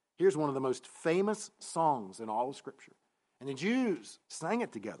headed. Here's one of the most famous songs in all of Scripture. And the Jews sang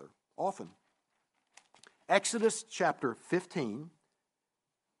it together often. Exodus chapter 15.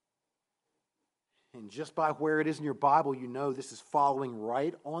 And just by where it is in your Bible, you know this is following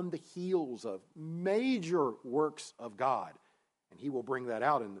right on the heels of major works of God. And he will bring that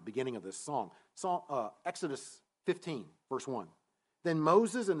out in the beginning of this song. Exodus 15, verse 1. Then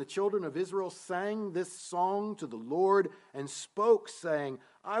Moses and the children of Israel sang this song to the Lord and spoke, saying,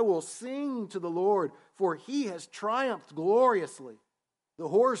 I will sing to the Lord, for he has triumphed gloriously. The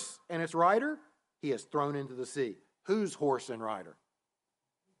horse and its rider he has thrown into the sea. Whose horse and rider?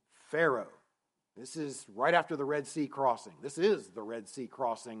 Pharaoh. This is right after the Red Sea crossing. This is the Red Sea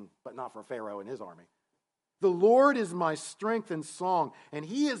crossing, but not for Pharaoh and his army. The Lord is my strength and song, and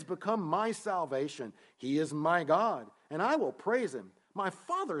he has become my salvation. He is my God, and I will praise him. My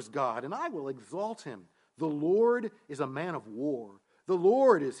father's God, and I will exalt him. The Lord is a man of war. The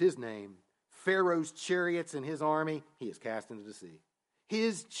Lord is his name. Pharaoh's chariots and his army he has cast into the sea.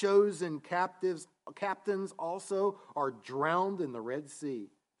 His chosen captains also are drowned in the Red Sea.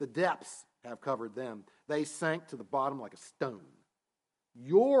 The depths have covered them. They sank to the bottom like a stone.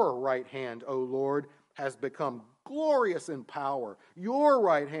 Your right hand, O Lord, has become glorious in power. Your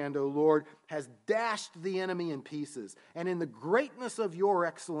right hand, O Lord, has dashed the enemy in pieces. And in the greatness of your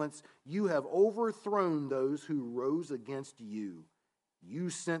excellence, you have overthrown those who rose against you. You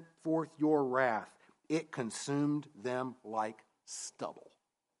sent forth your wrath. It consumed them like stubble.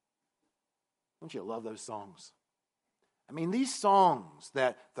 Don't you love those songs? I mean, these songs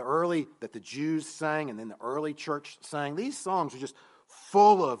that the Jews sang and then the early church sang, these songs are just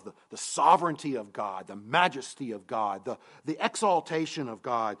full of the sovereignty of God, the majesty of God, the exaltation of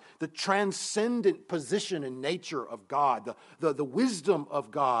God, the transcendent position and nature of God, the wisdom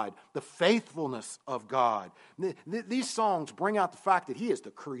of God, the faithfulness of God. These songs bring out the fact that he is the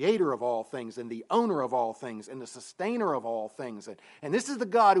creator of all things and the owner of all things and the sustainer of all things. And this is the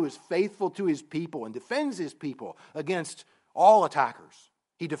God who is faithful to his people and defends his people against all attackers.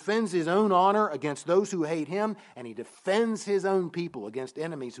 He defends his own honor against those who hate him, and he defends his own people against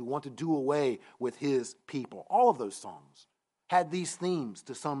enemies who want to do away with his people. All of those songs had these themes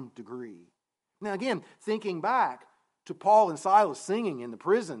to some degree. Now again, thinking back to Paul and Silas singing in the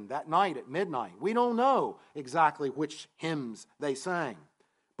prison that night at midnight, we don't know exactly which hymns they sang,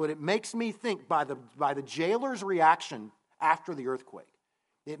 but it makes me think by the jailer's reaction after the earthquake,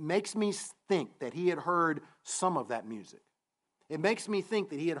 it makes me think that he had heard some of that music. It makes me think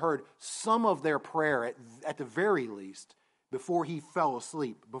that he had heard some of their prayer at the very least before he fell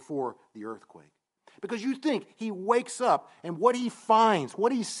asleep before the earthquake. Because you think he wakes up and what he finds,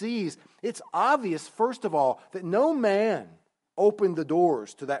 what he sees, it's obvious, first of all, that no man opened the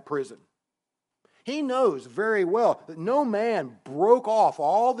doors to that prison. He knows very well that no man broke off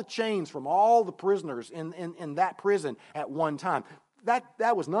all the chains from all the prisoners in that prison at one time.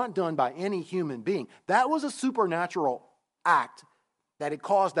 That was not done by any human being. That was a supernatural act that had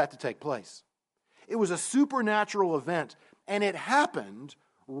caused that to take place. It was a supernatural event, and it happened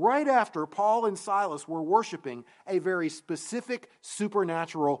right after Paul and Silas were worshiping a very specific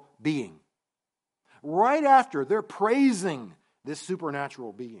supernatural being. Right after they're praising this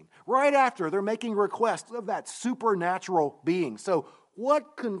supernatural being. Right after they're making requests of that supernatural being. So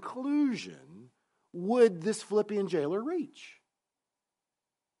what conclusion would this Philippian jailer reach?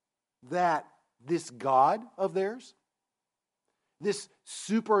 That this God of theirs, this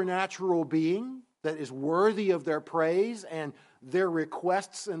supernatural being that is worthy of their praise and their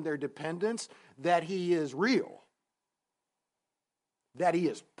requests and their dependence, that he is real. That he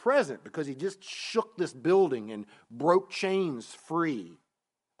is present because he just shook this building and broke chains free,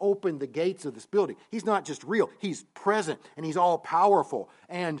 opened the gates of this building. He's not just real, he's present and he's all powerful.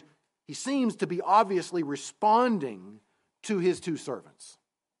 And he seems to be obviously responding to his two servants.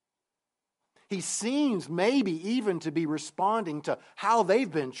 He seems maybe even to be responding to how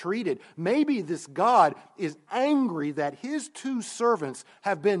they've been treated. Maybe this God is angry that his two servants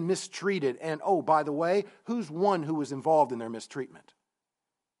have been mistreated. And oh, by the way, who's one who was involved in their mistreatment?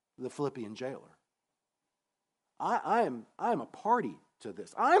 The Philippian jailer. I am a party to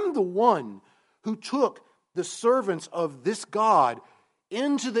this. I'm the one who took the servants of this God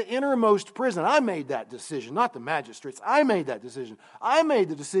into the innermost prison. I made that decision, not the magistrates. I made that decision. I made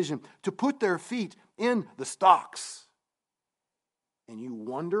the decision to put their feet in the stocks. And you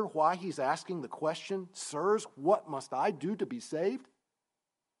wonder why he's asking the question, sirs, what must I do to be saved?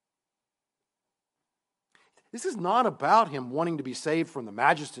 This is not about him wanting to be saved from the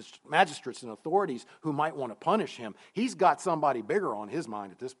magistrates and authorities who might want to punish him. He's got somebody bigger on his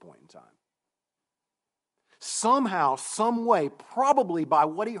mind at this point in time. Somehow, some way, probably by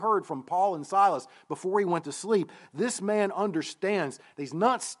what he heard from Paul and Silas before he went to sleep, this man understands that he's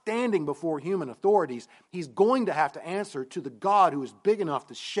not standing before human authorities. He's going to have to answer to the God who is big enough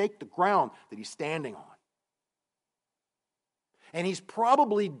to shake the ground that he's standing on. And he's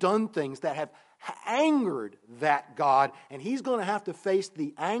probably done things that have angered that God, and he's going to have to face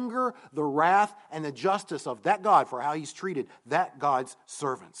the anger, the wrath, and the justice of that God for how he's treated that God's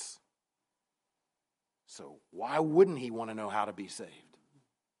servants. So why wouldn't he want to know how to be saved?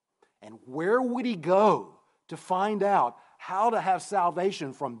 And where would he go to find out how to have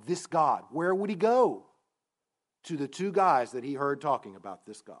salvation from this God? Where would he go? To the two guys that he heard talking about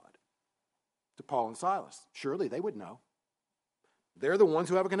this God. To Paul and Silas. Surely they would know. They're the ones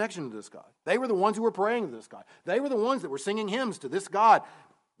who have a connection to this God. They were the ones who were praying to this God. They were the ones that were singing hymns to this God.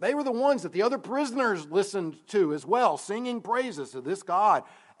 They were the ones that the other prisoners listened to as well, singing praises to this God.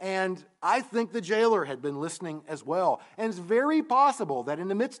 And I think the jailer had been listening as well. And it's very possible that in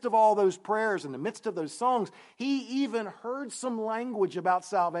the midst of all those prayers, in the midst of those songs, he even heard some language about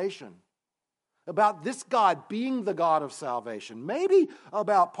salvation. About this God being the God of salvation. Maybe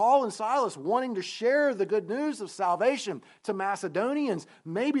about Paul and Silas wanting to share the good news of salvation to Macedonians.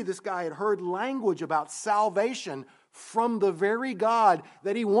 Maybe this guy had heard language about salvation from the very God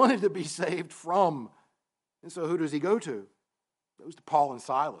that he wanted to be saved from. And so who does he go to? He goes to Paul and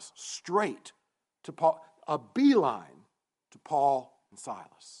Silas. Straight to Paul. A beeline to Paul and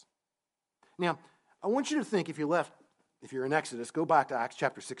Silas. Now, I want you to think, if you're in Exodus, go back to Acts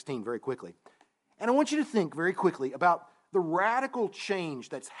chapter 16 very quickly. And I want you to think very quickly about the radical change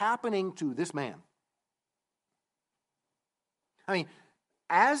that's happening to this man. I mean,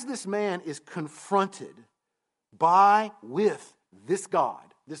 as this man is confronted with this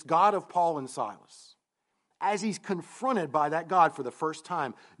God of Paul and Silas, as he's confronted by that God for the first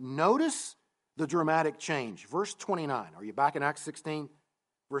time, notice the dramatic change. Verse 29. Are you back in Acts 16?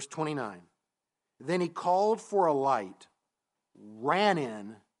 Verse 29. Then he called for a light, ran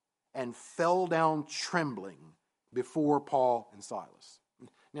in, and fell down trembling before Paul and Silas.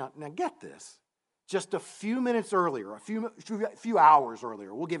 Now get this. Just a few minutes earlier, a few hours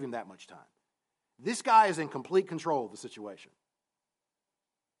earlier, we'll give him that much time. This guy is in complete control of the situation.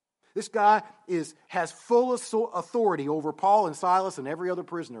 This guy has full authority over Paul and Silas and every other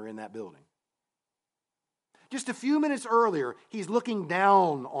prisoner in that building. Just a few minutes earlier, he's looking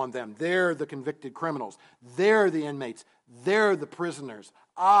down on them. They're the convicted criminals. They're the inmates. They're the prisoners.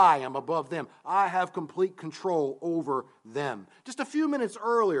 I am above them. I have complete control over them. Just a few minutes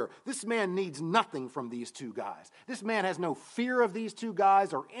earlier, this man needs nothing from these two guys. This man has no fear of these two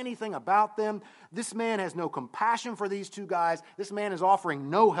guys or anything about them. This man has no compassion for these two guys. This man is offering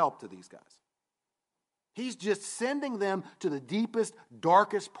no help to these guys. He's just sending them to the deepest,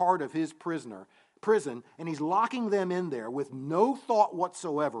 darkest part of his prison, and he's locking them in there with no thought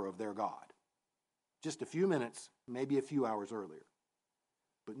whatsoever of their God. Just a few minutes, maybe a few hours earlier.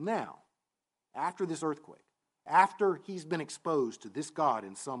 But now, after this earthquake, after he's been exposed to this God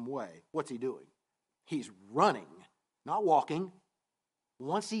in some way, what's he doing? He's running, not walking.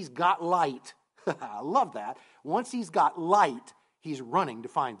 Once he's got light, I love that. Once he's got light, he's running to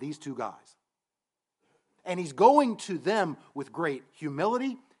find these two guys. And he's going to them with great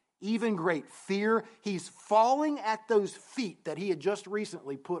humility, even great fear. He's falling at those feet that he had just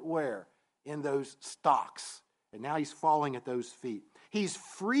recently put where? In those stocks. And now he's falling at those feet. He's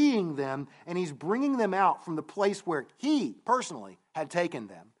freeing them, and he's bringing them out from the place where he personally had taken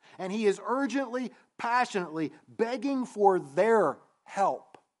them. And he is urgently, passionately begging for their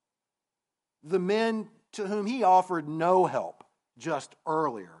help. The men to whom he offered no help just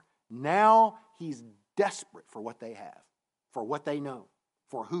earlier. Now he's desperate for what they have, for what they know,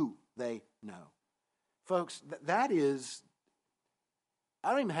 for who they know. Folks, that is,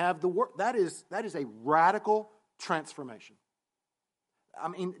 I don't even have the word, that is a radical transformation. I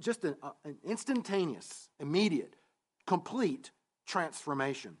mean, just an instantaneous, immediate, complete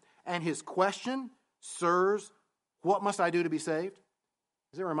transformation. And his question, sirs, what must I do to be saved?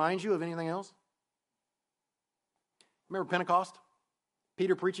 Does it remind you of anything else? Remember Pentecost?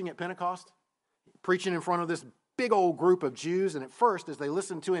 Peter preaching at Pentecost? Preaching in front of this big old group of Jews, and at first, as they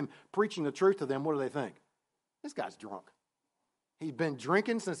listen to him preaching the truth to them, what do they think? This guy's drunk. He's been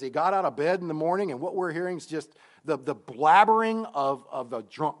drinking since he got out of bed in the morning, and what we're hearing is just the blabbering of a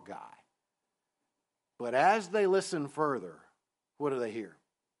drunk guy. But as they listen further, what do they hear?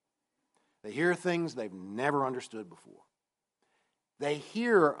 They hear things they've never understood before. They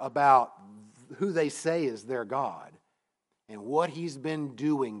hear about who they say is their God and what he's been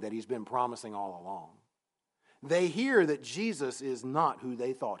doing that he's been promising all along. They hear that Jesus is not who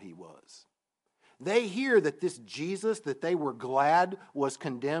they thought he was. They hear that this Jesus that they were glad was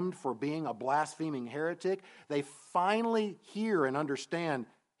condemned for being a blaspheming heretic, they finally hear and understand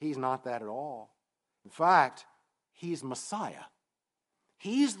he's not that at all. In fact, he's Messiah.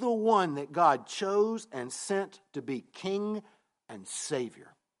 He's the one that God chose and sent to be King and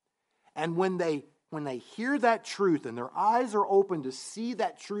Savior. And when they hear that truth and their eyes are open to see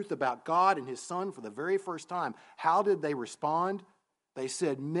that truth about God and his Son for the very first time, how did they respond? They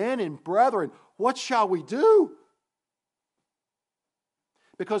said, "Men and brethren, what shall we do?"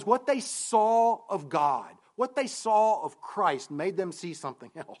 Because what they saw of God, what they saw of Christ, made them see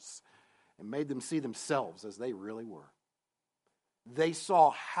something else and made them see themselves as they really were. They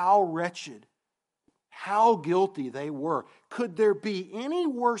saw how wretched, how guilty they were. Could there be any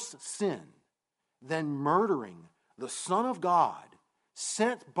worse sin than murdering the Son of God,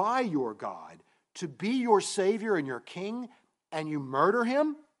 sent by your God to be your Savior and your King, and you murder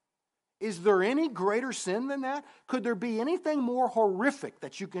him? Is there any greater sin than that? Could there be anything more horrific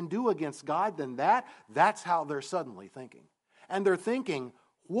that you can do against God than that? That's how they're suddenly thinking. And they're thinking,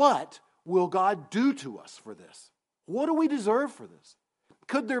 what will God do to us for this? What do we deserve for this?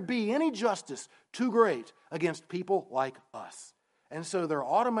 Could there be any justice too great against people like us? And so their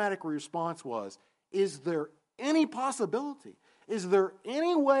automatic response was, is there any possibility? Is there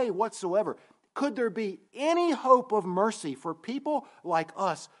any way whatsoever? Could there be any hope of mercy for people like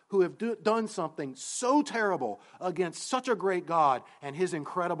us who have done something so terrible against such a great God and his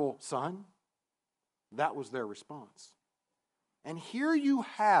incredible Son? That was their response. And here you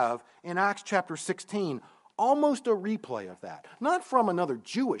have in Acts chapter 16 almost a replay of that. Not from another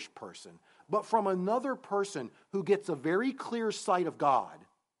Jewish person, but from another person who gets a very clear sight of God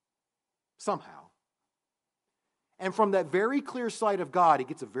somehow. And from that very clear sight of God, he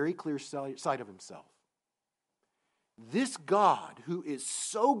gets a very clear sight of himself. This God who is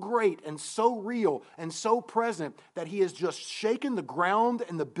so great and so real and so present that he has just shaken the ground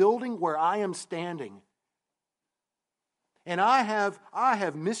and the building where I am standing. And I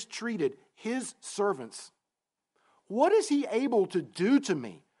have mistreated his servants. What is he able to do to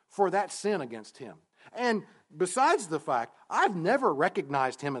me for that sin against him? And besides the fact, I've never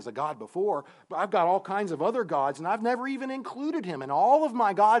recognized him as a God before, but I've got all kinds of other gods, and I've never even included him in all of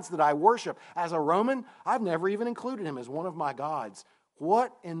my gods that I worship. As a Roman, I've never even included him as one of my gods.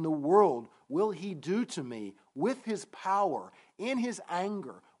 What in the world will he do to me with his power, in his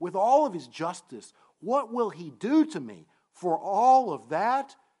anger, with all of his justice? What will he do to me for all of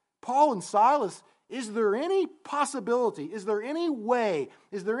that? Paul and Silas, is there any possibility? Is there any way?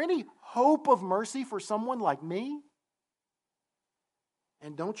 Is there any hope of mercy for someone like me?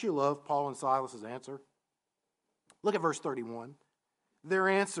 And don't you love Paul and Silas' answer? Look at verse 31. Their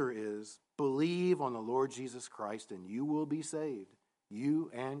answer is, believe on the Lord Jesus Christ and you will be saved, you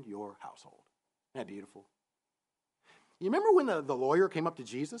and your household. Isn't that beautiful? You remember when the lawyer came up to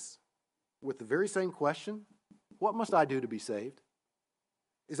Jesus with the very same question? What must I do to be saved?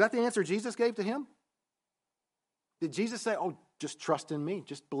 Is that the answer Jesus gave to him? Did Jesus say, oh, just trust in me,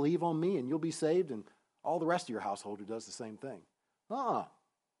 just believe on me and you'll be saved and all the rest of your household who does the same thing?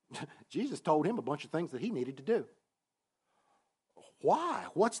 Jesus told him a bunch of things that he needed to do. Why?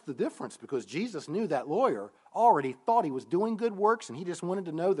 What's the difference? Because Jesus knew that lawyer already thought he was doing good works and he just wanted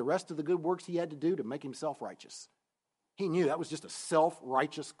to know the rest of the good works he had to do to make himself righteous. He knew that was just a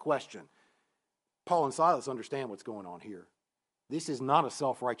self-righteous question. Paul and Silas understand what's going on here. This is not a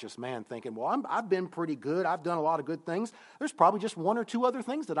self-righteous man thinking, well, I've been pretty good. I've done a lot of good things. There's probably just one or two other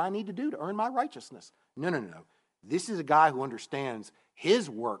things that I need to do to earn my righteousness. No. This is a guy who understands his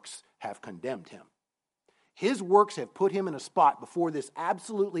works have condemned him. His works have put him in a spot before this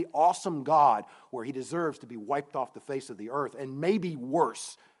absolutely awesome God where he deserves to be wiped off the face of the earth and maybe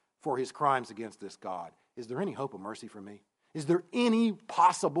worse for his crimes against this God. Is there any hope of mercy for me? Is there any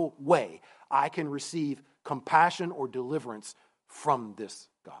possible way I can receive compassion or deliverance from this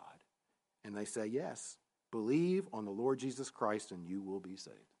God? And they say, yes, believe on the Lord Jesus Christ and you will be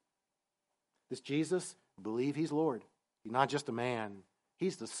saved. This Jesus, believe he's Lord. He's not just a man.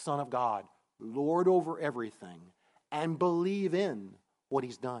 He's the Son of God, Lord over everything, and believe in what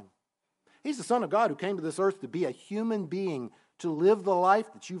he's done. He's the Son of God who came to this earth to be a human being, to live the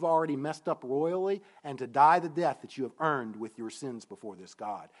life that you've already messed up royally, and to die the death that you have earned with your sins before this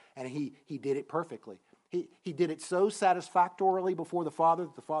God. And he did it perfectly. He did it so satisfactorily before the Father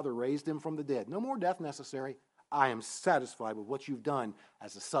that the Father raised him from the dead. No more death necessary. I am satisfied with what you've done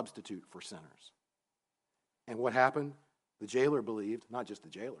as a substitute for sinners. And what happened? The jailer believed, not just the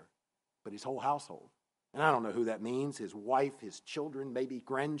jailer, but his whole household. And I don't know who that means, his wife, his children, maybe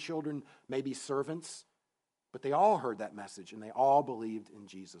grandchildren, maybe servants. But they all heard that message and they all believed in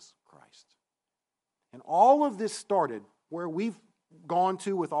Jesus Christ. And all of this started where we've gone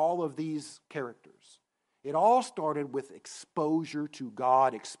to with all of these characters. It all started with exposure to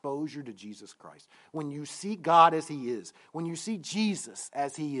God, exposure to Jesus Christ. When you see God as He is, when you see Jesus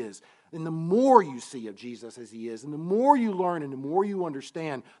as He is, and the more you see of Jesus as He is, and the more you learn and the more you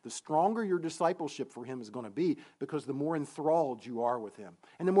understand, the stronger your discipleship for Him is going to be, because the more enthralled you are with Him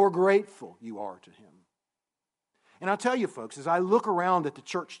and the more grateful you are to Him. And I'll tell you, folks, as I look around at the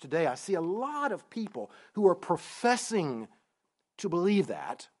church today, I see a lot of people who are professing to believe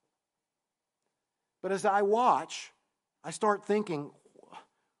that. But as I watch, I start thinking,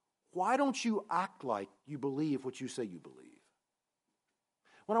 why don't you act like you believe what you say you believe?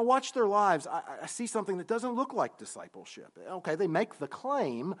 When I watch their lives, I see something that doesn't look like discipleship. Okay, they make the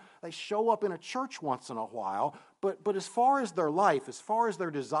claim, they show up in a church once in a while, but as far as their life, as far as their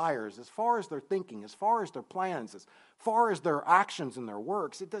desires, as far as their thinking, as far as their plans, as far as their actions and their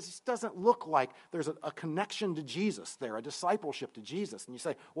works, it doesn't look like there's a connection to Jesus there, a discipleship to Jesus. And you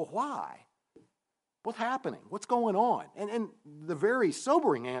say, well, why? What's happening? What's going on? And the very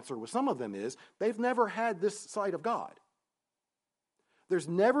sobering answer with some of them is they've never had this sight of God. There's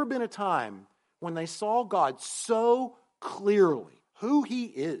never been a time when they saw God so clearly, who He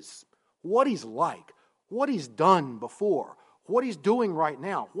is, what He's like, what He's done before, what He's doing right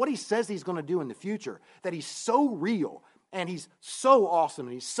now, what He says He's going to do in the future, that He's so real and He's so awesome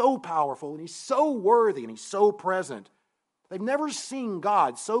and He's so powerful and He's so worthy and He's so present. They've never seen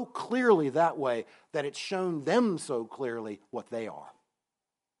God so clearly that way that it's shown them so clearly what they are.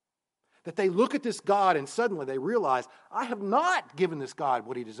 That they look at this God and suddenly they realize, I have not given this God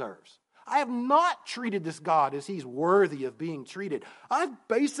what He deserves. I have not treated this God as He's worthy of being treated. I've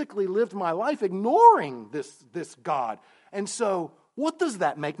basically lived my life ignoring this God. And so, what does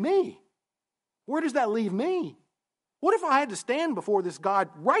that make me? Where does that leave me? What if I had to stand before this God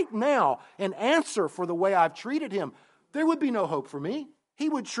right now and answer for the way I've treated Him? There would be no hope for me. He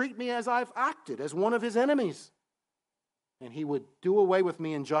would treat me as I've acted, as one of His enemies. And He would do away with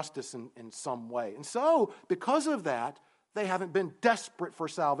me in justice in some way. And so, because of that, they haven't been desperate for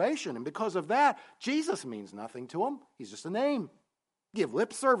salvation. And because of that, Jesus means nothing to them. He's just a name. Give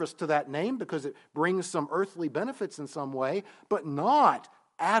lip service to that name because it brings some earthly benefits in some way, but not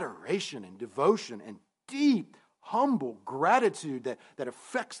adoration and devotion and deep, humble gratitude that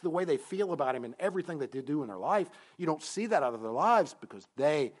affects the way they feel about Him and everything that they do in their life. You don't see that out of their lives because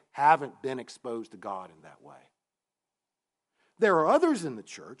they haven't been exposed to God in that way. There are others in the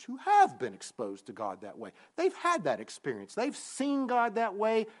church who have been exposed to God that way. They've had that experience. They've seen God that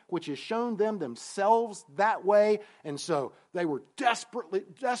way, which has shown them themselves that way. And so they were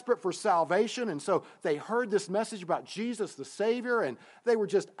desperate for salvation. And so they heard this message about Jesus, the Savior, and they were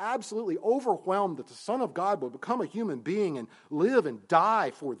just absolutely overwhelmed that the Son of God would become a human being and live and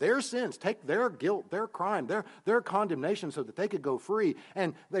die for their sins, take their guilt, their crime, their condemnation so that they could go free.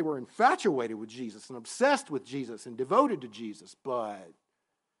 And they were infatuated with Jesus and obsessed with Jesus and devoted to Jesus. But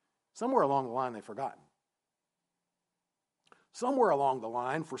somewhere along the line, they've forgotten. Somewhere along the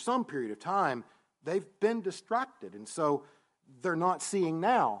line, for some period of time, they've been distracted. And so they're not seeing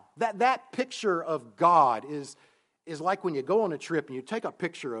now. That picture of God is like when you go on a trip and you take a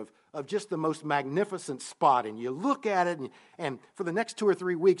picture of just the most magnificent spot and you look at it and for the next 2 or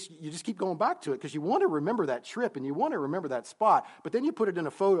 3 weeks, you just keep going back to it because you want to remember that trip and you want to remember that spot. But then you put it in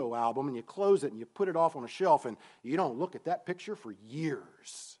a photo album and you close it and you put it off on a shelf and you don't look at that picture for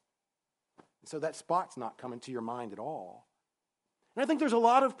years. And so that spot's not coming to your mind at all. And I think there's a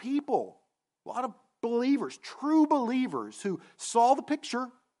lot of people, a lot of believers, true believers who saw the picture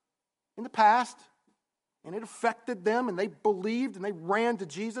in the past and it affected them and they believed and they ran to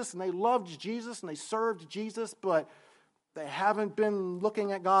Jesus and they loved Jesus and they served Jesus, but they haven't been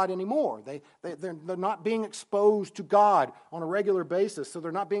looking at God anymore. They're not being exposed to God on a regular basis, so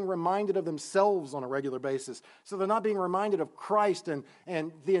they're not being reminded of themselves on a regular basis. So they're not being reminded of Christ and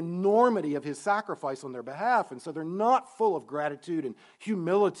the enormity of His sacrifice on their behalf. And so they're not full of gratitude and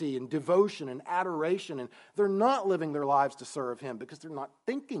humility and devotion and adoration. And they're not living their lives to serve Him because they're not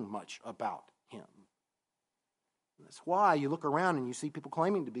thinking much about Him. That's why you look around and you see people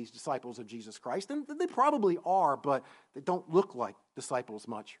claiming to be disciples of Jesus Christ, and they probably are, but they don't look like disciples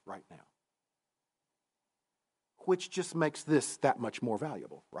much right now. Which just makes this that much more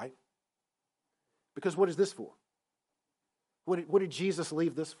valuable, right? Because what is this for? What did Jesus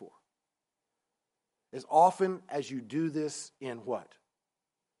leave this for? As often as you do this in what?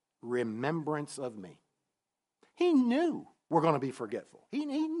 Remembrance of me. He knew we're going to be forgetful. He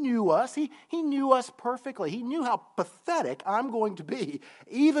knew us. He knew us perfectly. He knew how pathetic I'm going to be,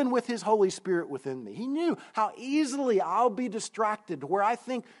 even with His Holy Spirit within me. He knew how easily I'll be distracted to where I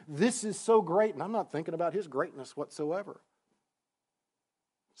think this is so great, and I'm not thinking about His greatness whatsoever.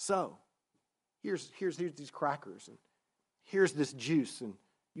 So, here's these crackers, and here's this juice, and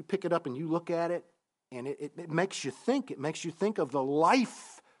you pick it up and you look at it, and it makes you think. It makes you think of the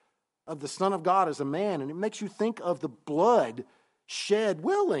life of the Son of God as a man, and it makes you think of the blood shed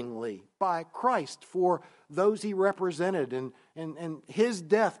willingly by Christ for those he represented, and his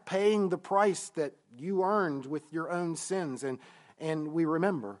death paying the price that you earned with your own sins. And we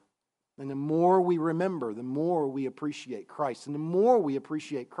remember. And the more we remember, the more we appreciate Christ. And the more we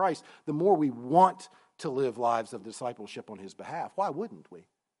appreciate Christ, the more we want to live lives of discipleship on his behalf. Why wouldn't we?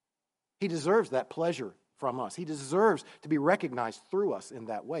 He deserves that pleasure from us. He deserves to be recognized through us in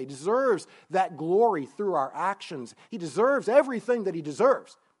that way. He deserves that glory through our actions. He deserves everything that he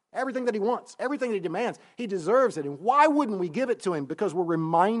deserves, everything that he wants, everything that he demands. He deserves it. And why wouldn't we give it to him? Because we're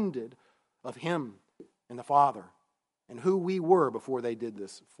reminded of him and the Father and who we were before they did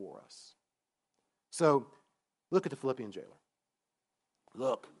this for us. So, look at the Philippian jailer.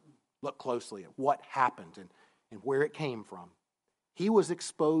 Look closely at what happened and where it came from. He was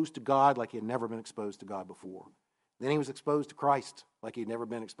exposed to God like he had never been exposed to God before. Then he was exposed to Christ like he had never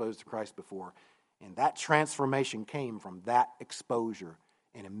been exposed to Christ before. And that transformation came from that exposure.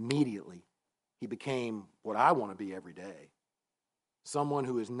 And immediately, he became what I want to be every day. Someone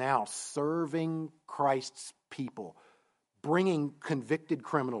who is now serving Christ's people, bringing convicted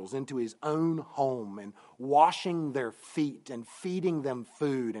criminals into his own home and washing their feet and feeding them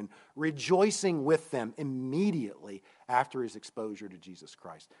food and rejoicing with them immediately after his exposure to Jesus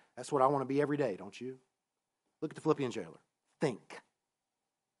Christ. That's what I want to be every day, don't you? Look at the Philippian jailer. Think.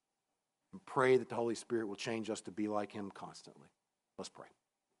 And pray that the Holy Spirit will change us to be like him constantly. Let's pray.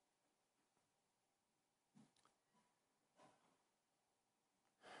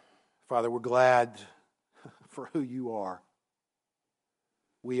 Father, we're glad for who you are.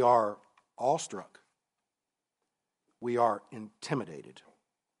 We are awestruck. We are intimidated.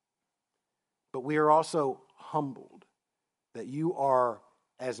 But we are also humbled that you are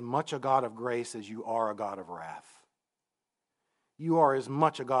as much a God of grace as you are a God of wrath. You are as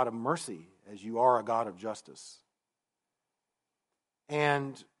much a God of mercy as you are a God of justice.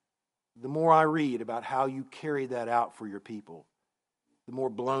 And the more I read about how you carry that out for your people, the more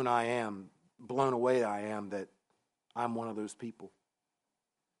blown away I am that I'm one of those people.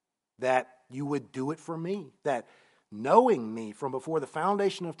 That you would do it for me. That knowing me from before the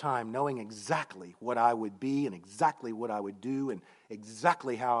foundation of time, knowing exactly what I would be and exactly what I would do and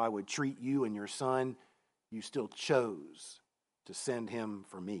exactly how I would treat you and your son, you still chose to send him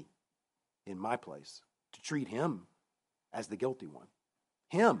for me in my place, to treat him as the guilty one.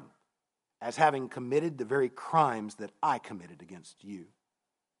 Him as having committed the very crimes that I committed against you.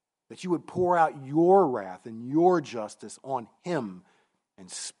 That you would pour out your wrath and your justice on him and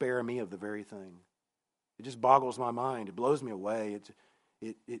spare me of the very thing. It just boggles my mind. It blows me away.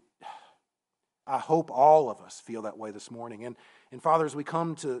 I hope all of us feel that way this morning. And Father, as we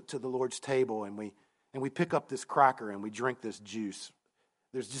come to the Lord's table and we pick up this cracker and we drink this juice,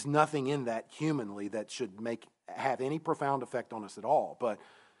 there's just nothing in that humanly that should have any profound effect on us at all. But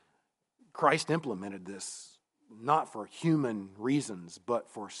Christ implemented this not for human reasons, but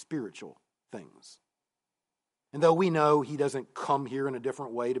for spiritual things. And though we know he doesn't come here in a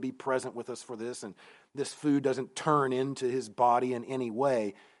different way to be present with us for this, and this food doesn't turn into his body in any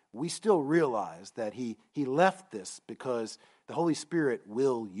way, we still realize that he left this because the Holy Spirit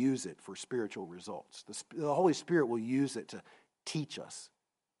will use it for spiritual results. The Holy Spirit will use it to teach us,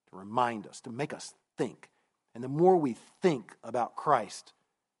 to remind us, to make us think. And the more we think about Christ,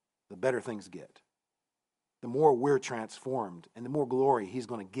 the better things get. The more we're transformed and the more glory he's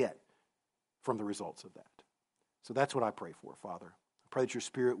going to get from the results of that. So that's what I pray for, Father. I pray that your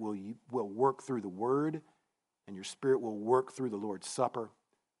Spirit will work through the Word and your Spirit will work through the Lord's Supper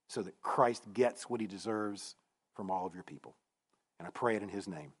so that Christ gets what he deserves from all of your people. And I pray it in his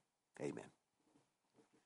name. Amen.